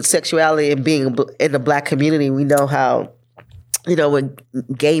 with sexuality and being in the Black community, we know how,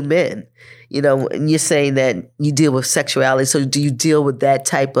 with gay men, and you're saying that you deal with sexuality. So do you deal with that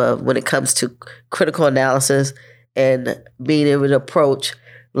type of, when it comes to critical analysis and being able to approach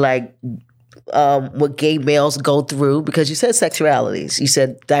like what gay males go through? Because you said sexualities, you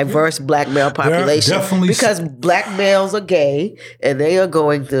said diverse Black male population. Because Black males are gay and they are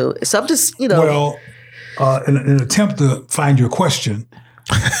going through. So I'm just, Well, in an attempt to find your question,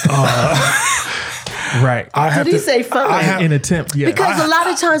 right. Did he say fun? An attempt, yeah. Because a lot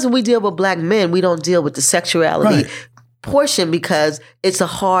of times when we deal with Black men, we don't deal with the sexuality portion because it's a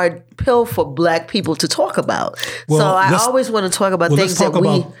hard pill for Black people to talk about. So I always want to talk about things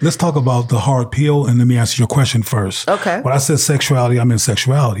Let's talk about the hard pill, and let me answer your question first. Okay. When I said sexuality, I meant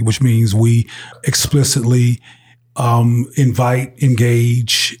sexuality, which means we explicitly invite,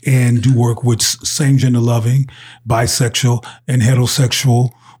 engage, and do work with same-gender loving, bisexual, and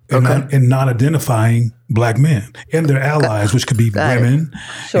heterosexual, and non-identifying Black men and their allies, which could be women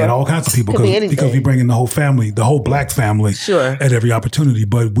and all kinds of people, because we bring in the whole family, the whole Black family at every opportunity.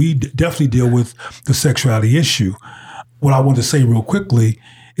 But we definitely deal with the sexuality issue. What I want to say real quickly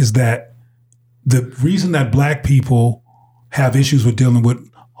is that the reason that Black people have issues with dealing with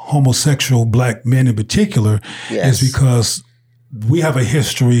homosexual Black men in particular is because we have a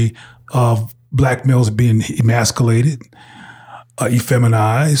history of Black males being emasculated,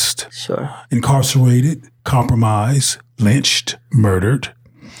 effeminized, incarcerated, compromised, lynched, murdered.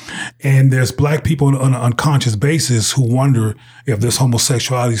 And there's Black people on an unconscious basis who wonder if this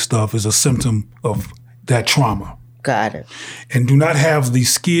homosexuality stuff is a symptom of that trauma. Got it. And do not have the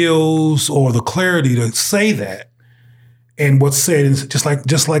skills or the clarity to say that. And what's said is just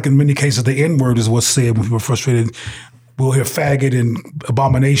like in many cases, the N-word is what's said when people are frustrated. We'll hear faggot and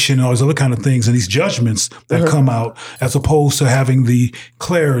abomination and all these other kind of things and these judgments that come out, as opposed to having the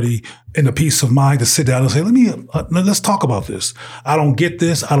clarity and the peace of mind to sit down and say, let's talk about this. I don't get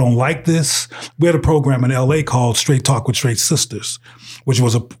this. I don't like this. We had a program in LA called Straight Talk with Straight Sisters, which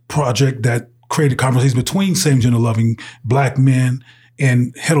was a project that created conversations between same-gender loving Black men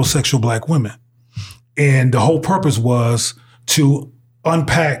and heterosexual Black women. And the whole purpose was to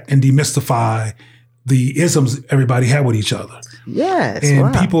unpack and demystify the isms everybody had with each other. Yes.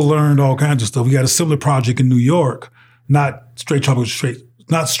 And people learned all kinds of stuff. We got a similar project in New York, not Straight Talk with Straight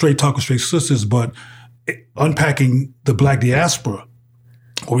Sisters, but unpacking the Black diaspora,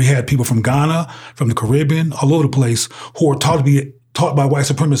 where we had people from Ghana, from the Caribbean, all over the place, who were taught by white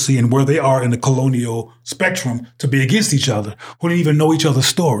supremacy and where they are in the colonial spectrum to be against each other, who didn't even know each other's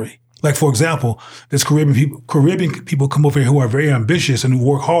story. Like, for example, there's Caribbean people come over here who are very ambitious and who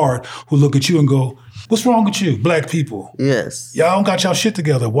work hard, who look at you and go, what's wrong with you, black people? Yes. Y'all don't got y'all shit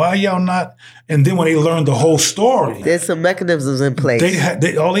together. Why y'all not? And then when they learn the whole story. There's some mechanisms in place.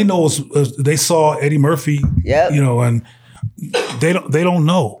 All they know is they saw Eddie Murphy, and they don't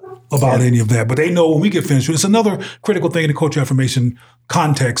know about any of that. But they know when we get finished. It's another critical thing in the cultural affirmation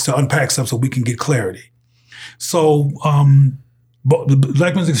context to unpack stuff so we can get clarity. So, but the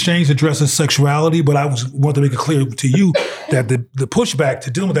Black Men's Exchange addresses sexuality, but I want to make it clear to you that the pushback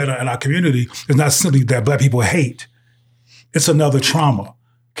to dealing with that in our community is not simply that black people hate. It's another trauma.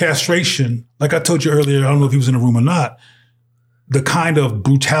 Castration, like I told you earlier, I don't know if he was in the room or not, the kind of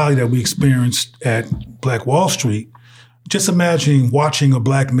brutality that we experienced at Black Wall Street, just imagine watching a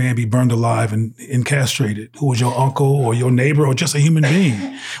black man be burned alive and castrated, who was your uncle or your neighbor or just a human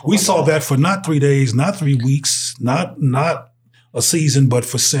being. We saw that for not 3 days, not 3 weeks, not a season, but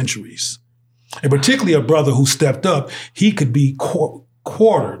for centuries. And particularly a brother who stepped up, he could be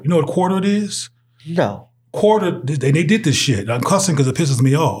quartered. You know what quartered is? No. Quartered, they did this shit. I'm cussing because it pisses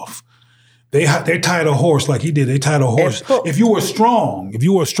me off. They tied a horse like he did. They tied a horse. If you were a strong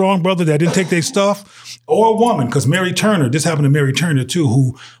brother that didn't take their stuff, or a woman, because Mary Turner, this happened to Mary Turner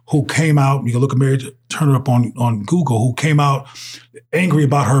too, who came out, you can look at Mary Turner up on Google, who came out angry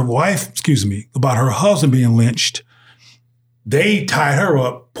about about her husband being lynched. They tied her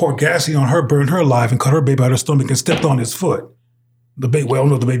up, poured gasoline on her, burned her alive, and cut her baby out of her stomach and stepped on his foot. I don't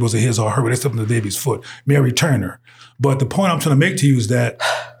know if the baby was his or her, but they stepped on the baby's foot. Mary Turner. But the point I'm trying to make to you is that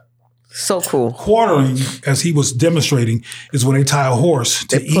so cool. Quartering, as he was demonstrating, is when they tie a horse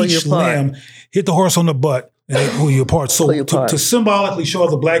to each limb, hit the horse on the butt, and they pull you apart. So to symbolically show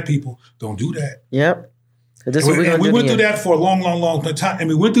other black people, don't do that. Yep. We went through that for a long, long, long time. And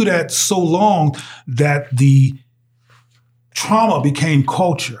we went through that so long that the trauma became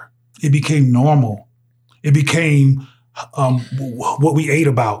culture. It became normal. It became what we ate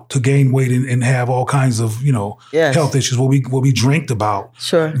about to gain weight and have all kinds of, health issues, what we drank about,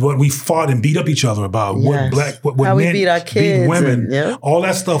 what we fought and beat up each other about, what how men we beat our kids, beat women, all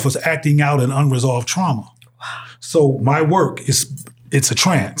that stuff was acting out an unresolved trauma. Wow. So my work it's a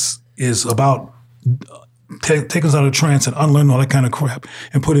trance, is about take us out of trance and unlearn all that kind of crap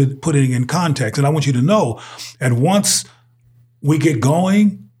and put it in context. And I want you to know, and once we get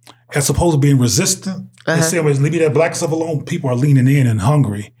going, as opposed to being resistant, and saying, leave me that black stuff alone, people are leaning in and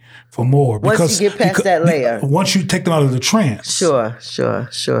hungry for more. Once you get past that layer. Once you take them out of the trance. Sure.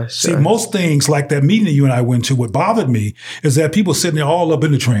 See, most things like that meeting that you and I went to, what bothered me is that people sitting there all up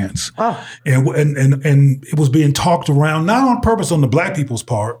in the trance. Oh. And it was being talked around, not on purpose on the black people's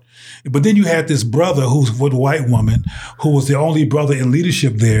part, but then you had this brother who's with a white woman, who was the only brother in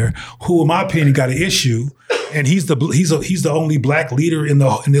leadership there, who in my opinion got an issue. And he's the only black leader in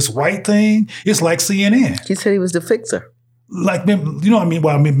this white thing. It's like CNN. He said he was the fixer. Like, you know what I mean?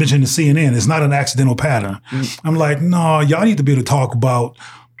 While I'm mentioning CNN, it's not an accidental pattern. I'm like, no, y'all need to be able to talk about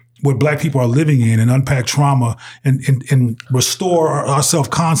what black people are living in and unpack trauma and restore our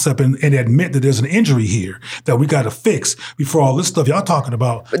self-concept and admit that there's an injury here that we got to fix before all this stuff y'all talking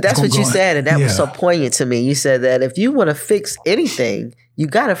about. But that's what you said, and that was so poignant to me. You said that if you want to fix anything, you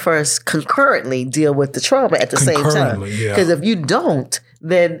got to first concurrently deal with the trauma at the same time. Because if you don't,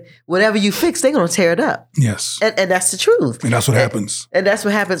 then whatever you fix, they're going to tear it up. Yes. And that's the truth. And that's what happens. And that's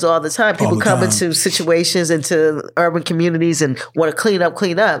what happens all the time. People come into situations, into urban communities and want to clean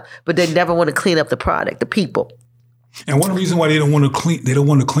up, but they never want to clean up the product, the people. And one reason why they don't want to clean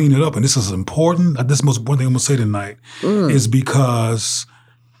it up, and this is important, this is the most important thing I'm going to say tonight, is because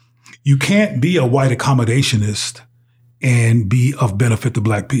you can't be a white accommodationist and be of benefit to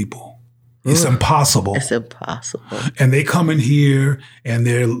black people. It's impossible. It's impossible. And they come in here and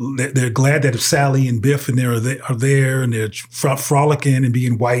they're glad that Sally and Biff and are there and they're frolicking and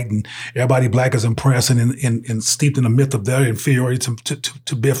being white and everybody black is impressed and steeped in the myth of their inferiority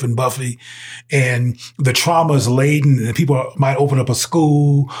to Biff and Buffy. And the trauma is laden and people might open up a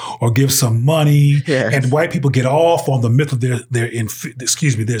school or give some money. Yes. And white people get off on the myth of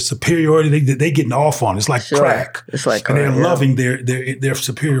their superiority. They getting off on it. It's like crack. It's like crack. And they're loving their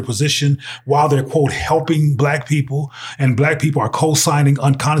superior position, while they're, quote, helping black people, and black people are co-signing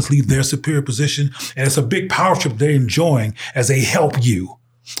unconsciously their superior position. And it's a big power trip they're enjoying as they help you.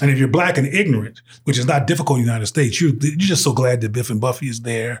 And if you're black and ignorant, which is not difficult in the United States, you're just so glad that Biff and Buffy is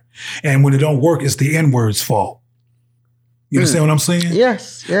there. And when it don't work, it's the N-word's fault. You understand what I'm saying?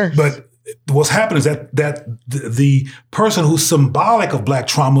 Yes. But what's happened is that the person who's symbolic of black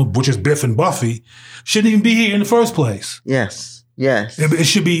trauma, which is Biff and Buffy, shouldn't even be here in the first place. Yes. It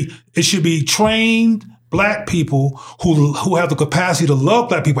should be trained black people who have the capacity to love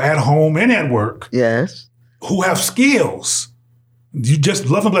black people at home and at work. Yes. Who have skills. You just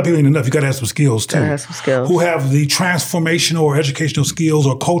loving black people ain't enough. You got to have some skills too. Have some skills. Who have the transformational or educational skills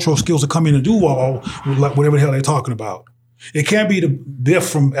or cultural skills to come in and do all like whatever the hell they're talking about. It can't be the Biff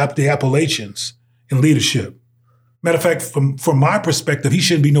from the Appalachians in leadership. Matter of fact, from my perspective, he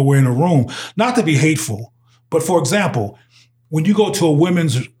shouldn't be nowhere in the room. Not to be hateful, but for example, when you go to a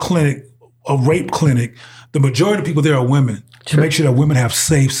women's clinic, a rape clinic, the majority of people there are women. To make sure that women have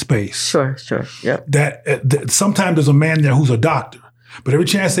safe space. Sure. Yep. That sometimes there's a man there who's a doctor, but every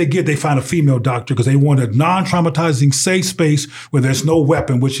chance they get, they find a female doctor because they want a non-traumatizing safe space where there's no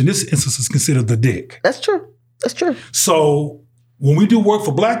weapon, which in this instance is considered the dick. That's true. So when we do work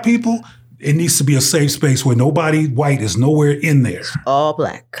for black people, it needs to be a safe space where nobody white is nowhere in there. All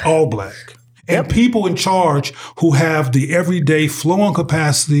black. And people in charge who have the everyday flow and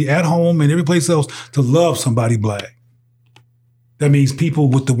capacity at home and every place else to love somebody black. That means people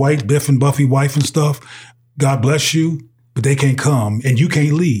with the white Biff and Buffy wife and stuff, God bless you, but they can't come and you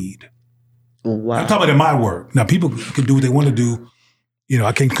can't lead. Wow. I'm talking about in my work. Now, people can do what they want to do. You know,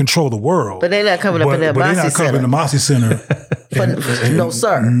 I can't control the world. But they're not coming up in that Massey Center. But they're not coming in the Massey Center. No,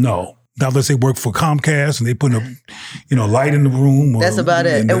 sir. No. Now, let's say work for Comcast and they put a light in the room. That's about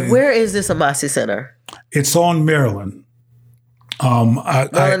it. And where is this Massey Center? It's on Maryland.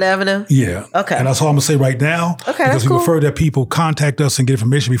 Maryland Avenue? Yeah. Okay. And that's all I'm going to say right now. Okay, because that's cool. we prefer that people contact us and get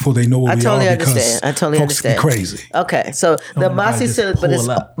information before they know where we are. I Because totally folks understand. be crazy. Okay. So the Massey Center,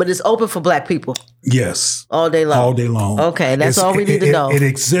 but it's open for black people. Yes. All day long. All day long. Okay. That's all we need to know. It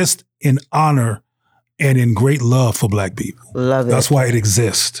exists in honor and in great love for black people. Love it. That's why it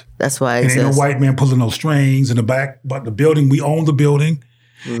exists. That's why it and exists. Ain't no white man pulling no strings in the back, but the building, we own the building.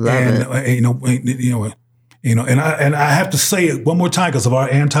 Love it. And I have to say it one more time because of our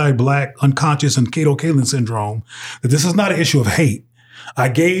anti-black, unconscious, and Cato Kalin syndrome, that this is not an issue of hate. I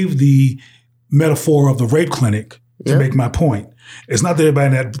gave the metaphor of the rape clinic to make my point. It's not that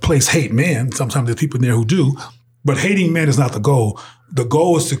everybody in that place hate men. Sometimes there's people in there who do. But hating men is not the goal. The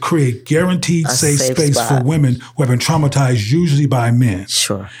goal is to create guaranteed safe space for women who have been traumatized, usually by men.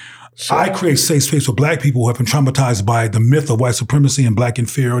 Sure. I create safe space for black people who have been traumatized by the myth of white supremacy and black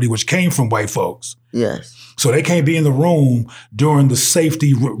inferiority, which came from white folks. Yes. So they can't be in the room during the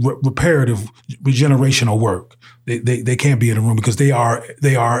safety reparative regenerational work. They can't be in the room because they are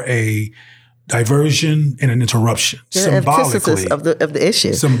a diversion and an interruption. Symbolically of the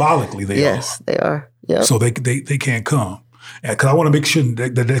issue. Symbolically, they are. Yes, they are. Yep. So they can't come. Because I want to make sure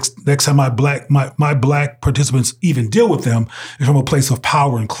that the next time my black participants even deal with them is from a place of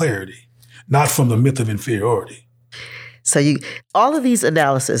power and clarity, not from the myth of inferiority. So all of these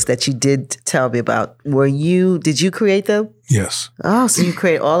analysis that you did tell me about, did you create them? Yes. Oh, so you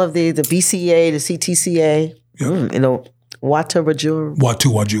create all of the BCA, the CTCA, Watu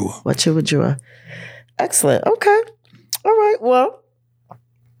Wajua. Excellent. Okay. All right. Well,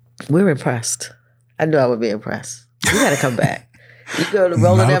 we're impressed. I knew I would be impressed. You got to come back. You go to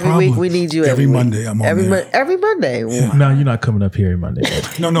Rolling every week. We need you every Monday. I'm on every Monday. Yeah. No, you're not coming up here every Monday.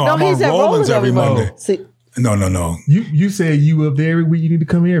 No, I'm on Rollins every Monday. See, No. You said you up there every week. You need to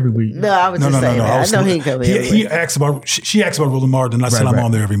come here every week. No, I was just saying that. I know he can come here. She asked about Roland Martin, and I said I'm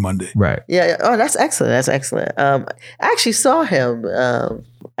on there every Monday. Right. Yeah. Oh, that's excellent. I actually saw him.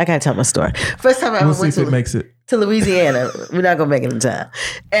 I gotta tell my story. First time I ever went to Louisiana. We're not gonna make it in time.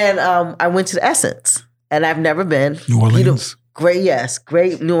 And I went to the Essence, and I've never been. New Orleans.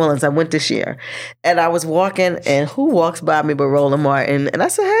 Great New Orleans. I went this year. And I was walking, and who walks by me but Roland Martin? And I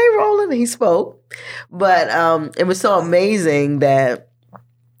said, hey, Roland. And he spoke. But it was so amazing that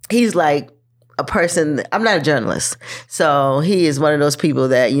he's like a person. I'm not a journalist. So he is one of those people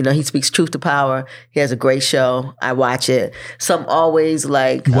that, he speaks truth to power. He has a great show. I watch it. So I'm always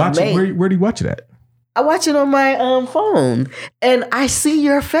like, you watch it? Where do you watch it at? I watch it on my phone, and I see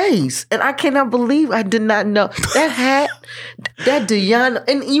your face, and I cannot believe I did not know that hat, that Dion,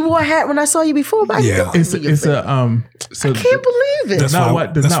 and you wore a hat when I saw you before. But it's a So I can't believe it.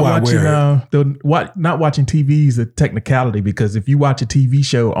 Not watching TV is a technicality, because if you watch a TV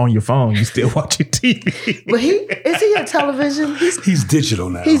show on your phone, you still watching TV. But is he on television? He's digital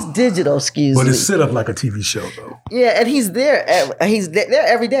now. He's digital, excuse me. But it's set up like a TV show, though. Yeah, and he's there. He's there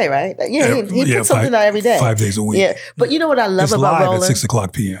every day, right? Yeah, he puts something out every day. 5 days a week. Yeah, but you know what I love about Roland? It's live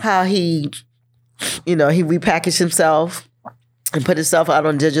at 6:00 p.m. How he repackaged himself and put himself out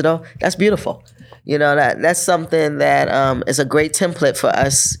on digital. That's beautiful. That's something that is a great template for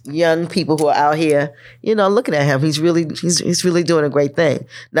us young people who are out here, looking at him. He's really doing a great thing.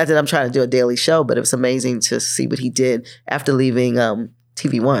 Not that I'm trying to do a daily show, but it was amazing to see what he did after leaving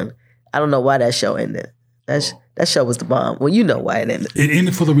TV One. I don't know why that show ended. That show was the bomb. Well, you know why it ended. It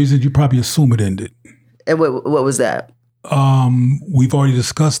ended for the reason you probably assume it ended. And what was that? We've already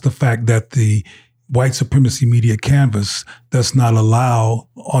discussed the fact that the white supremacy media canvas does not allow,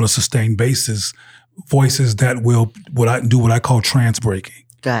 on a sustained basis, voices that will do what I call trans breaking.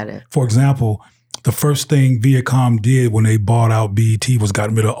 Got it. For example, the first thing Viacom did when they bought out BET was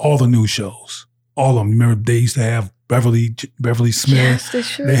got rid of all the news shows. All of them. Remember, they used to have Beverly Smith. Yes, they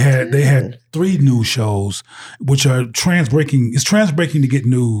sure They had 3 news shows, which are trans breaking. It's trans breaking to get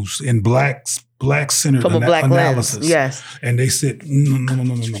news in black centered from a black analysis. lens. Yes. And they said, no,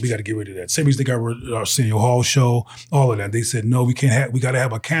 we got to get rid of that. Same as they got rid of Arsenio Hall show, all of that. They said, no, we got to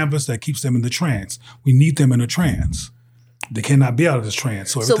have a canvas that keeps them in the trance. We need them in the trance. They cannot be out of this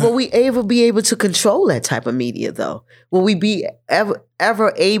trance. So will we ever be able to control that type of media, though? Will we be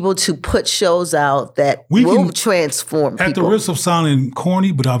ever able to put shows out that will transform people? At the risk of sounding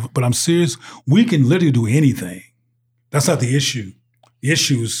corny, but I'm serious, we can literally do anything. That's not the issue. The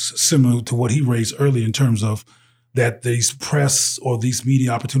issue is similar to what he raised earlier in terms of that these press or these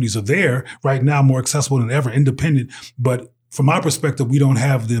media opportunities are there right now, more accessible than ever, independent. But from my perspective, we don't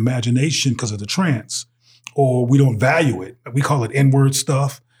have the imagination because of the trance, or we don't value it. We call it N-word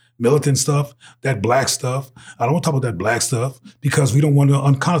stuff, militant stuff, that black stuff. I don't want to talk about that black stuff because we don't want to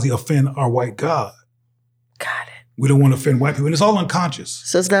unconsciously offend our white God. Got it. We don't want to offend white people. And it's all unconscious.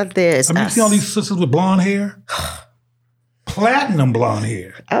 So it's not there. It's you see all these sisters with blonde hair? Platinum blonde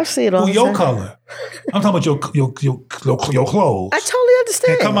hair. I see it all the your time. color. I'm talking about your clothes. I totally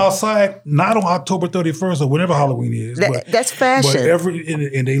understand. And come outside, not on October 31st or whenever Halloween is. That's fashion. But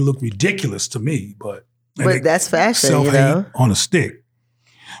and they look ridiculous to me. But that's fashion, self-hate on a stick.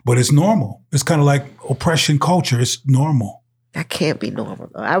 But it's normal. It's kind of like oppression culture. It's normal. That can't be normal.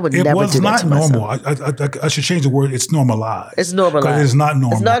 I would it never was do that to normal. myself. I should change the word. It's normalized. It's normalized. It's not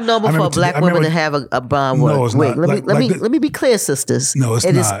normal. It's not normal for a black woman to have a blonde wig. No, it's not. Let me be clear, sisters. No, it's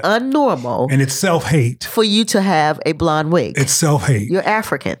not. It is unnormal. And it's self-hate. For you to have a blonde wig. It's self-hate. You're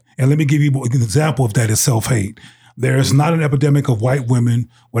African. And let me give you an example of that is self-hate. There is not an epidemic of white women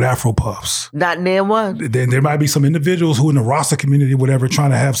with Afro puffs. Not near one. There might be some individuals who in the Rasta community, whatever,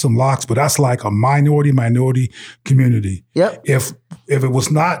 trying to have some locks, but that's like a minority community. Yep. If it was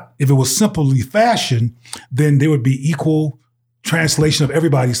simply fashion, then there would be equal translation of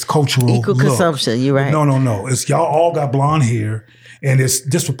everybody's cultural equal look. Consumption. You're right. No. It's y'all all got blonde hair, and it's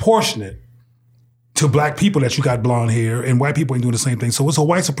disproportionate to black people that you got blonde hair, and white people ain't doing the same thing. So it's a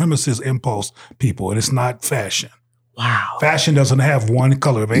white supremacist impulse, people, and it's not fashion. Wow. Fashion doesn't have one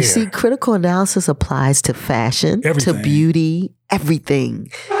color of hair. You see, critical analysis applies to fashion, everything. To beauty,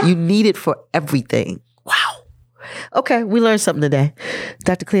 everything. You need it for everything. Wow. Okay, we learned something today.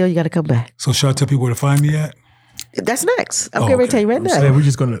 Dr. Cleo, you got to come back. So should I tell people where to find me at? That's next. I'm getting ready to tell you right now. We're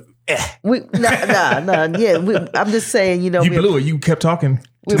just going to... I'm just saying, You blew it. You kept talking.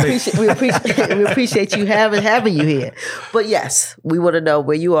 We appreciate you having you here. But yes, we want to know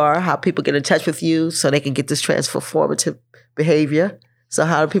where you are, how people get in touch with you so they can get this transformative behavior. So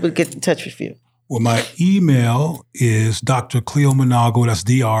how do people get in touch with you? Well, my email is Dr. Cleo Manago. That's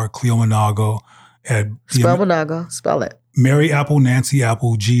Dr. Cleo Manago at Spell Manago. Spell it. Mary Apple, Nancy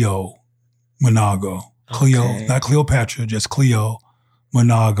Apple, G-O, Manago. Cleo, not Cleopatra, just Cleo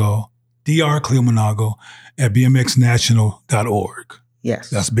Manago. Dr. Cleo Manago at bmxnational.org.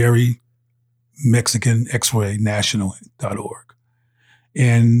 Yes. That's Barry Mexican X-Ray National.org.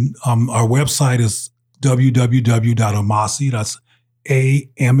 And our website is www.amasi. That's A,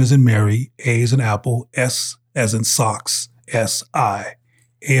 M as in Mary, A as in Apple, S as in socks, S-I,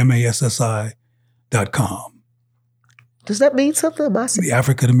 AMASSI.com. Does that mean something, Amasi? The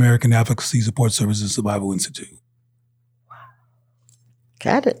African American Advocacy Support Services Survival Institute. Wow.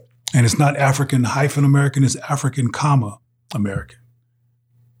 Got it. And it's not African-American, it's African, American.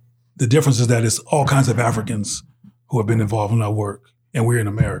 The difference is that it's all kinds of Africans who have been involved in our work, and we're in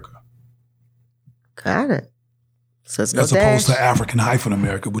America. Got it. So it's no as opposed to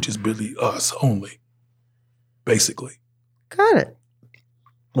African-America, which is really us only, basically. Got it.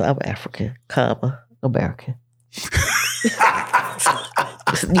 Well, I'm African, American.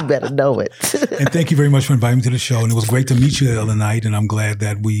 You better know it. And thank you very much for inviting me to the show. And it was great to meet you the other night, and I'm glad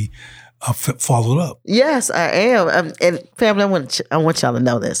that we followed up. Yes, I am. And family, I want y'all to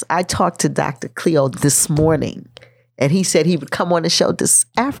know this. I talked to Dr. Cleo this morning, and he said he would come on the show this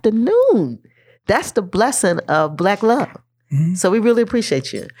afternoon. That's the blessing of Black love. Mm-hmm. So we really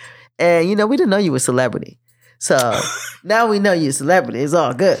appreciate you. And, we didn't know you were a celebrity. So now we know you're a celebrity. It's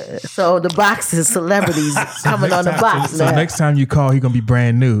all good. So the box is celebrities coming on the box now. So next time you call, he's going to be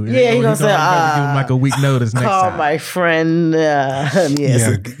brand new. Yeah, he's going to say, give him like a week notice next time. Call my friend.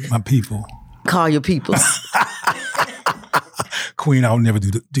 Yeah, my people. call your people. Queen, I'll never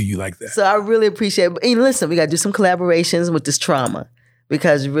do you like that. So I really appreciate it. And listen, we got to do some collaborations with this trauma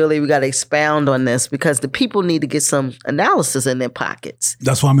because really we got to expound on this because the people need to get some analysis in their pockets.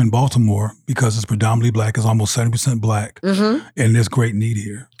 That's why I'm in Baltimore because it's predominantly black. It's almost 70% black. And there's great need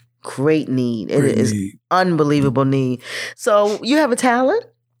here. Great need. It is unbelievable need. So you have a talent.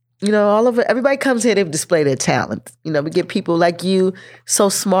 You know, everybody comes here, they display their talent. You know, we get people like you, so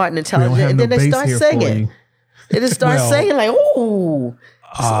smart and intelligent, and then they start singing. They just start singing like, ooh.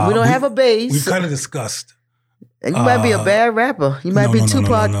 So we don't have a bass. We've kind of discussed. And you might be a bad rapper. You might be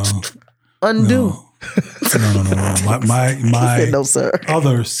Tupac Undo. No. My no, sir.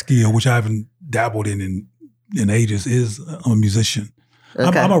 other skill, which I haven't dabbled in ages, is I'm a musician.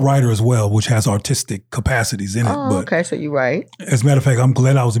 Okay. I'm a writer as well, which has artistic capacities in it. But okay, so you're right. As a matter of fact, I'm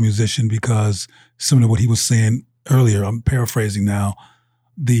glad I was a musician because similar to what he was saying earlier, I'm paraphrasing now,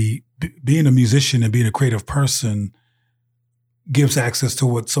 being a musician and being a creative person gives access to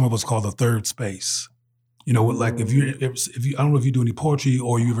what some of us call the third space. You know, like if you, I don't know if you do any poetry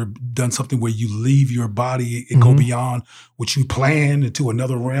or you've ever done something where you leave your body and go beyond what you plan into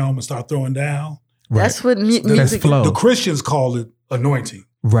another realm and start throwing down. Right. That's what music. Flow. The Christians call it anointing.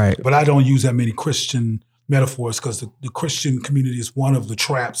 Right. But I don't use that many Christian metaphors because the Christian community is one of the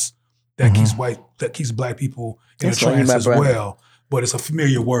traps that keeps black people in a trance as well. But it's a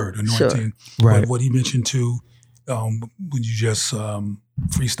familiar word, anointing. Sure. Right. But what he mentioned too, when you just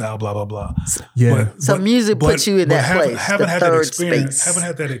freestyle, blah, blah, blah. Yeah. So music puts you in that place, haven't the had third that experience, space. Haven't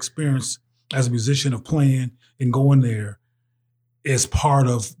had that experience as a musician of playing and going there is part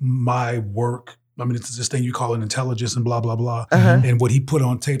of my work. I mean, it's this thing you call an intelligence and blah, blah, blah. And what he put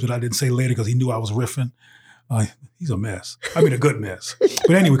on tape that I didn't say later because he knew I was riffing, he's a mess. I mean, a good mess.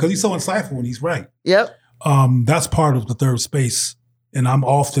 But anyway, because he's so insightful and he's right. Yep. That's part of the third space. And I'm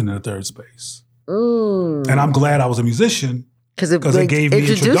often in the third space. And I'm glad I was a musician because it gave me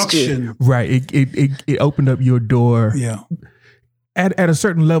introduction. You. Right. It opened up your door. Yeah. At a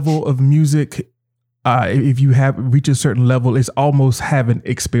certain level of music, if you have reached a certain level, it's almost having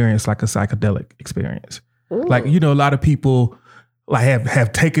experience like a psychedelic experience. Ooh. Like, you know, a lot of people like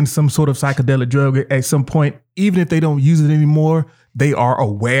have taken some sort of psychedelic drug at some point. Even if they don't use it anymore, they are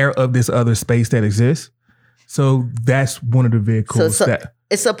aware of this other space that exists. So that's one of the vehicles that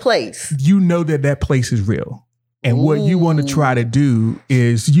it's a place. You know that place is real. And what you want to try to do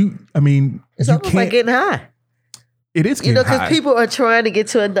is it's almost like getting high. It is getting high. Because people are trying to get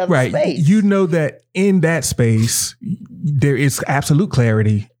to another space. You know that in that space, there is absolute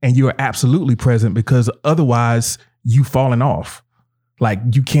clarity and you are absolutely present because otherwise you've fallen off. Like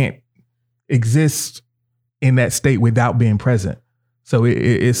you can't exist in that state without being present. So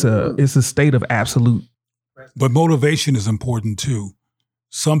it's a state of absolute. But motivation is important too.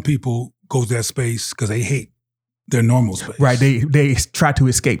 Some people go to that space because they hate their normal space. Right. They try to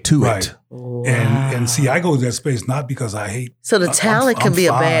escape to it. Wow. And see, I go to that space not because I hate. So the talent can be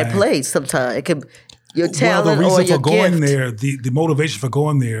a bad place sometimes. It can your talent the reason or your for going gift. there, the motivation for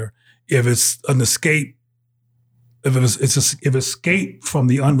going there, if it's an escape, if escape from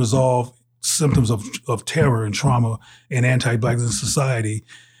the unresolved symptoms of terror and trauma and anti-blackness in society,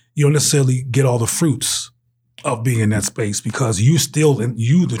 you don't necessarily get all the fruits of being in that space because the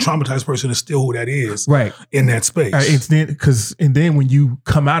traumatized person is still who that is, right, in that space. And then when you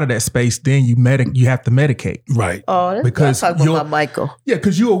come out of that space, then you have to medicate, right? Oh, that's because talking about Michael. Yeah,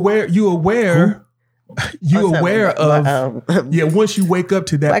 because you're aware of once you wake up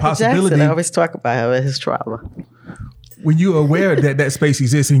to that Michael possibility. Jackson, I always talk about his trauma. When you're aware that space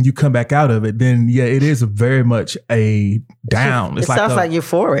exists and you come back out of it, then it is very much a down. It sounds like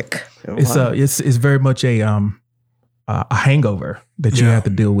euphoric. It's very much a hangover that you have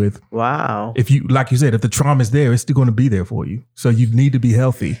to deal with. Wow. If you, like you said, if the trauma is there, it's still going to be there for you. So you need to be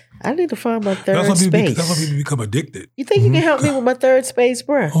healthy. I need to find my third space. That's why people become addicted. You think you can help me with my third space,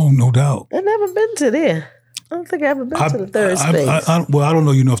 bro? Oh, no doubt. I've never been to there. I don't think I've ever been to the third space. I don't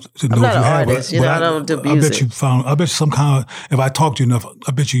know you enough to know if you have. I'm not an artist. I don't do music. I bet you some kind of, if I talk to you enough,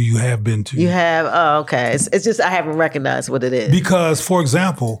 I bet you have been to. You have? Oh, okay. It's just I haven't recognized what it is. Because, for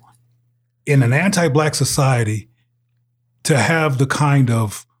example, in an anti-black society, to have the kind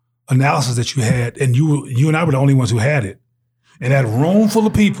of analysis that you had, and you and I were the only ones who had it, and that room full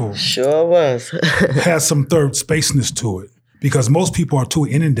of people sure was has some third spaceness to it because most people are too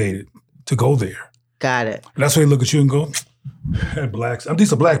inundated to go there. Got it. And that's why they look at you and go, blacks.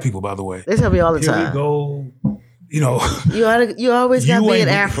 These are black people, by the way. They tell me all the Here time. We go. You know, you always got to be in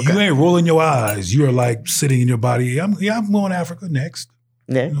Africa. You ain't rolling your eyes. You are like sitting in your body. I'm going to Africa next.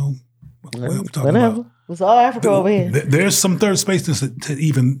 Yeah. You know, what are we talking about? It's all Africa over here. There's some third space to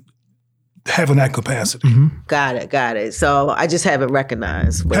even having that capacity. Got it. So I just haven't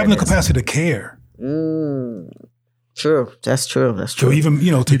recognized. Having the capacity to care. True. That's true. So even,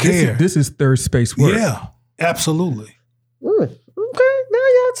 to care. This is third space work. Yeah, absolutely. Okay, now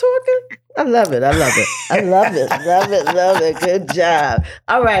y'all talking. I love it. Love it. Good job.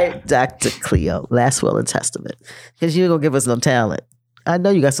 All right, Dr. Cleo, last will and testament. Because you ain't going to give us no talent. I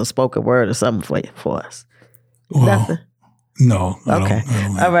know you got some spoken word or something for us. Well, nothing? No. Okay. I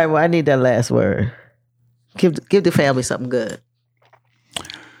don't All right, well, I need that last word. Give the family something good.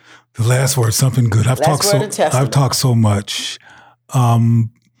 The last word, something good. I've talked so much.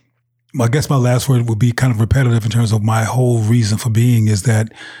 I guess my last word would be kind of repetitive in terms of my whole reason for being is that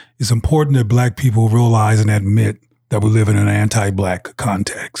it's important that Black people realize and admit that we live in an anti-Black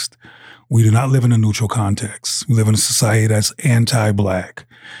context. We do not live in a neutral context. We live in a society that's anti-Black.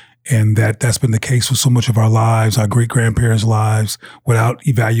 And that's been the case for so much of our lives, our great-grandparents' lives, without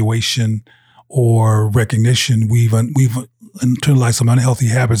evaluation or recognition. We've internalized some unhealthy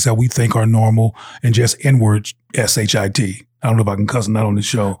habits that we think are normal and just N-word, S-H-I-T. I don't know if I can cuss or not on the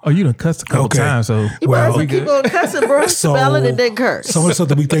show. Oh, you done cussed a couple times, so you might as well keep on cussing, bro. Spell it and then curse. Some of the stuff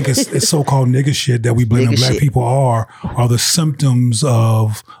that we think is so-called nigga shit that we blame on Black people are the symptoms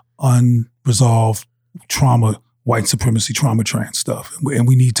of unresolved trauma, white supremacy, trauma trans stuff. And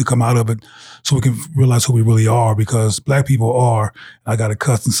we need to come out of it so we can realize who we really are, because Black people are, I got to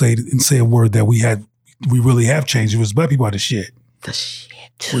cuss and say a word that we really have changed. It was Black people are the shit. The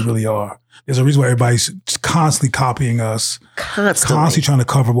shit. We really are. There's a reason why everybody's constantly copying us. Constantly trying to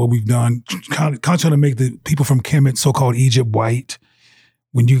cover what we've done. Constantly trying to make the people from Kemet, so-called Egypt, white.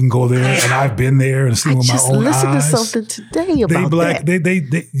 When you can go there, and I've been there and seen with my own eyes. I just listened to something today about Black. That.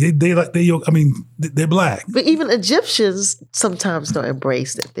 They're Black. But even Egyptians sometimes don't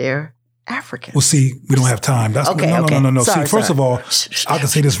embrace that they're African. Well, see, we don't have time. That's okay. No. Sorry, see, first of all, I can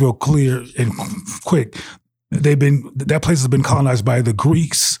say this real clear and quick. That place has been colonized by the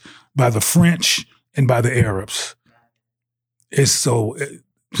Greeks, by the French, and by the Arabs. It's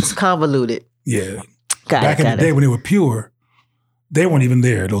convoluted. Yeah. Back in the day when they were pure, they weren't even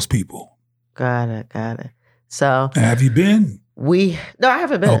there, those people. Got it. So have you been? No, I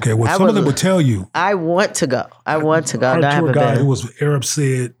haven't been. Okay, well, some of them will tell you. I want to go. Our tour guide who was Arab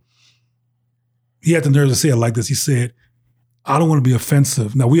said, he had the nerve to say it like this. He said, I don't want to be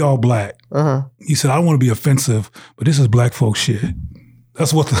offensive. Now, we all Black. Uh-huh. He said, I don't want to be offensive, but this is Black folk shit.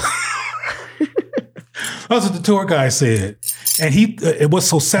 That's what the tour guy said. And it was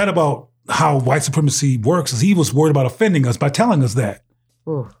so sad about how white supremacy works is he was worried about offending us by telling us that.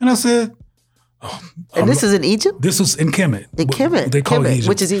 Ooh. And I said, and this is in Egypt? This is in Kemet. In Kemet. They call it Egypt.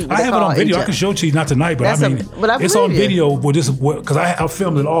 Which is I have it on video. Egypt. I can show it to you, not tonight, but it's on video because I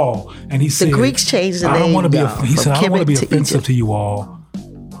filmed it all. And he said, the Greeks changed the name. He said, I don't want to be offensive to you all.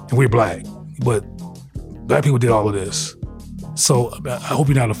 And we're Black. But Black people did all of this. So I hope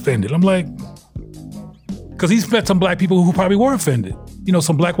you're not offended. I'm like, because he's met some Black people who probably were offended.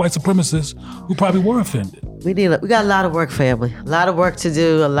 Some Black white supremacists who probably were offended. We got a lot of work, family. A lot of work to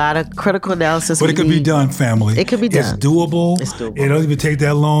do. A lot of critical analysis. But it could be done, family. It could be done. It's doable. It doesn't even take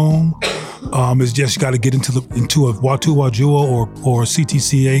that long. It's just you got to get into a Watu Wajua or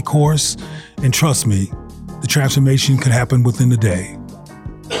CTCA course, and trust me, the transformation can happen within the day.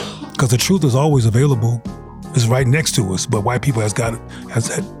 Because the truth is always available. It's right next to us, but white people has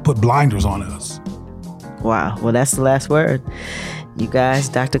put blinders on us. Wow. Well, that's the last word. You guys,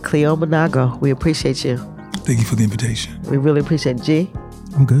 Dr. Cleo Manago, we appreciate you. Thank you for the invitation. We really appreciate it. G?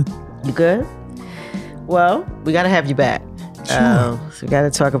 I'm good. You good? Well, we got to have you back. Sure. So we got to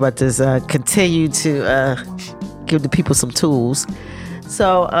talk about this, continue to give the people some tools.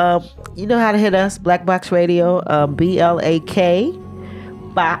 So you know how to hit us, Black Box Radio, BLAK,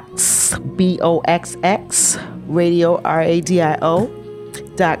 Box, BOXX, Radio, RADIO.com,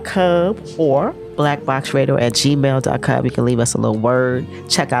 or blackboxradio@gmail.com. You can leave us a little word.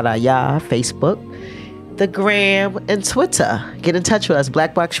 Check out our Facebook, the Gram, and Twitter. Get in touch with us.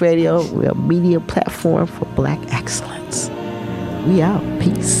 Black Box Radio. We're a media platform for Black excellence. We out.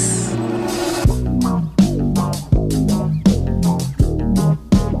 Peace.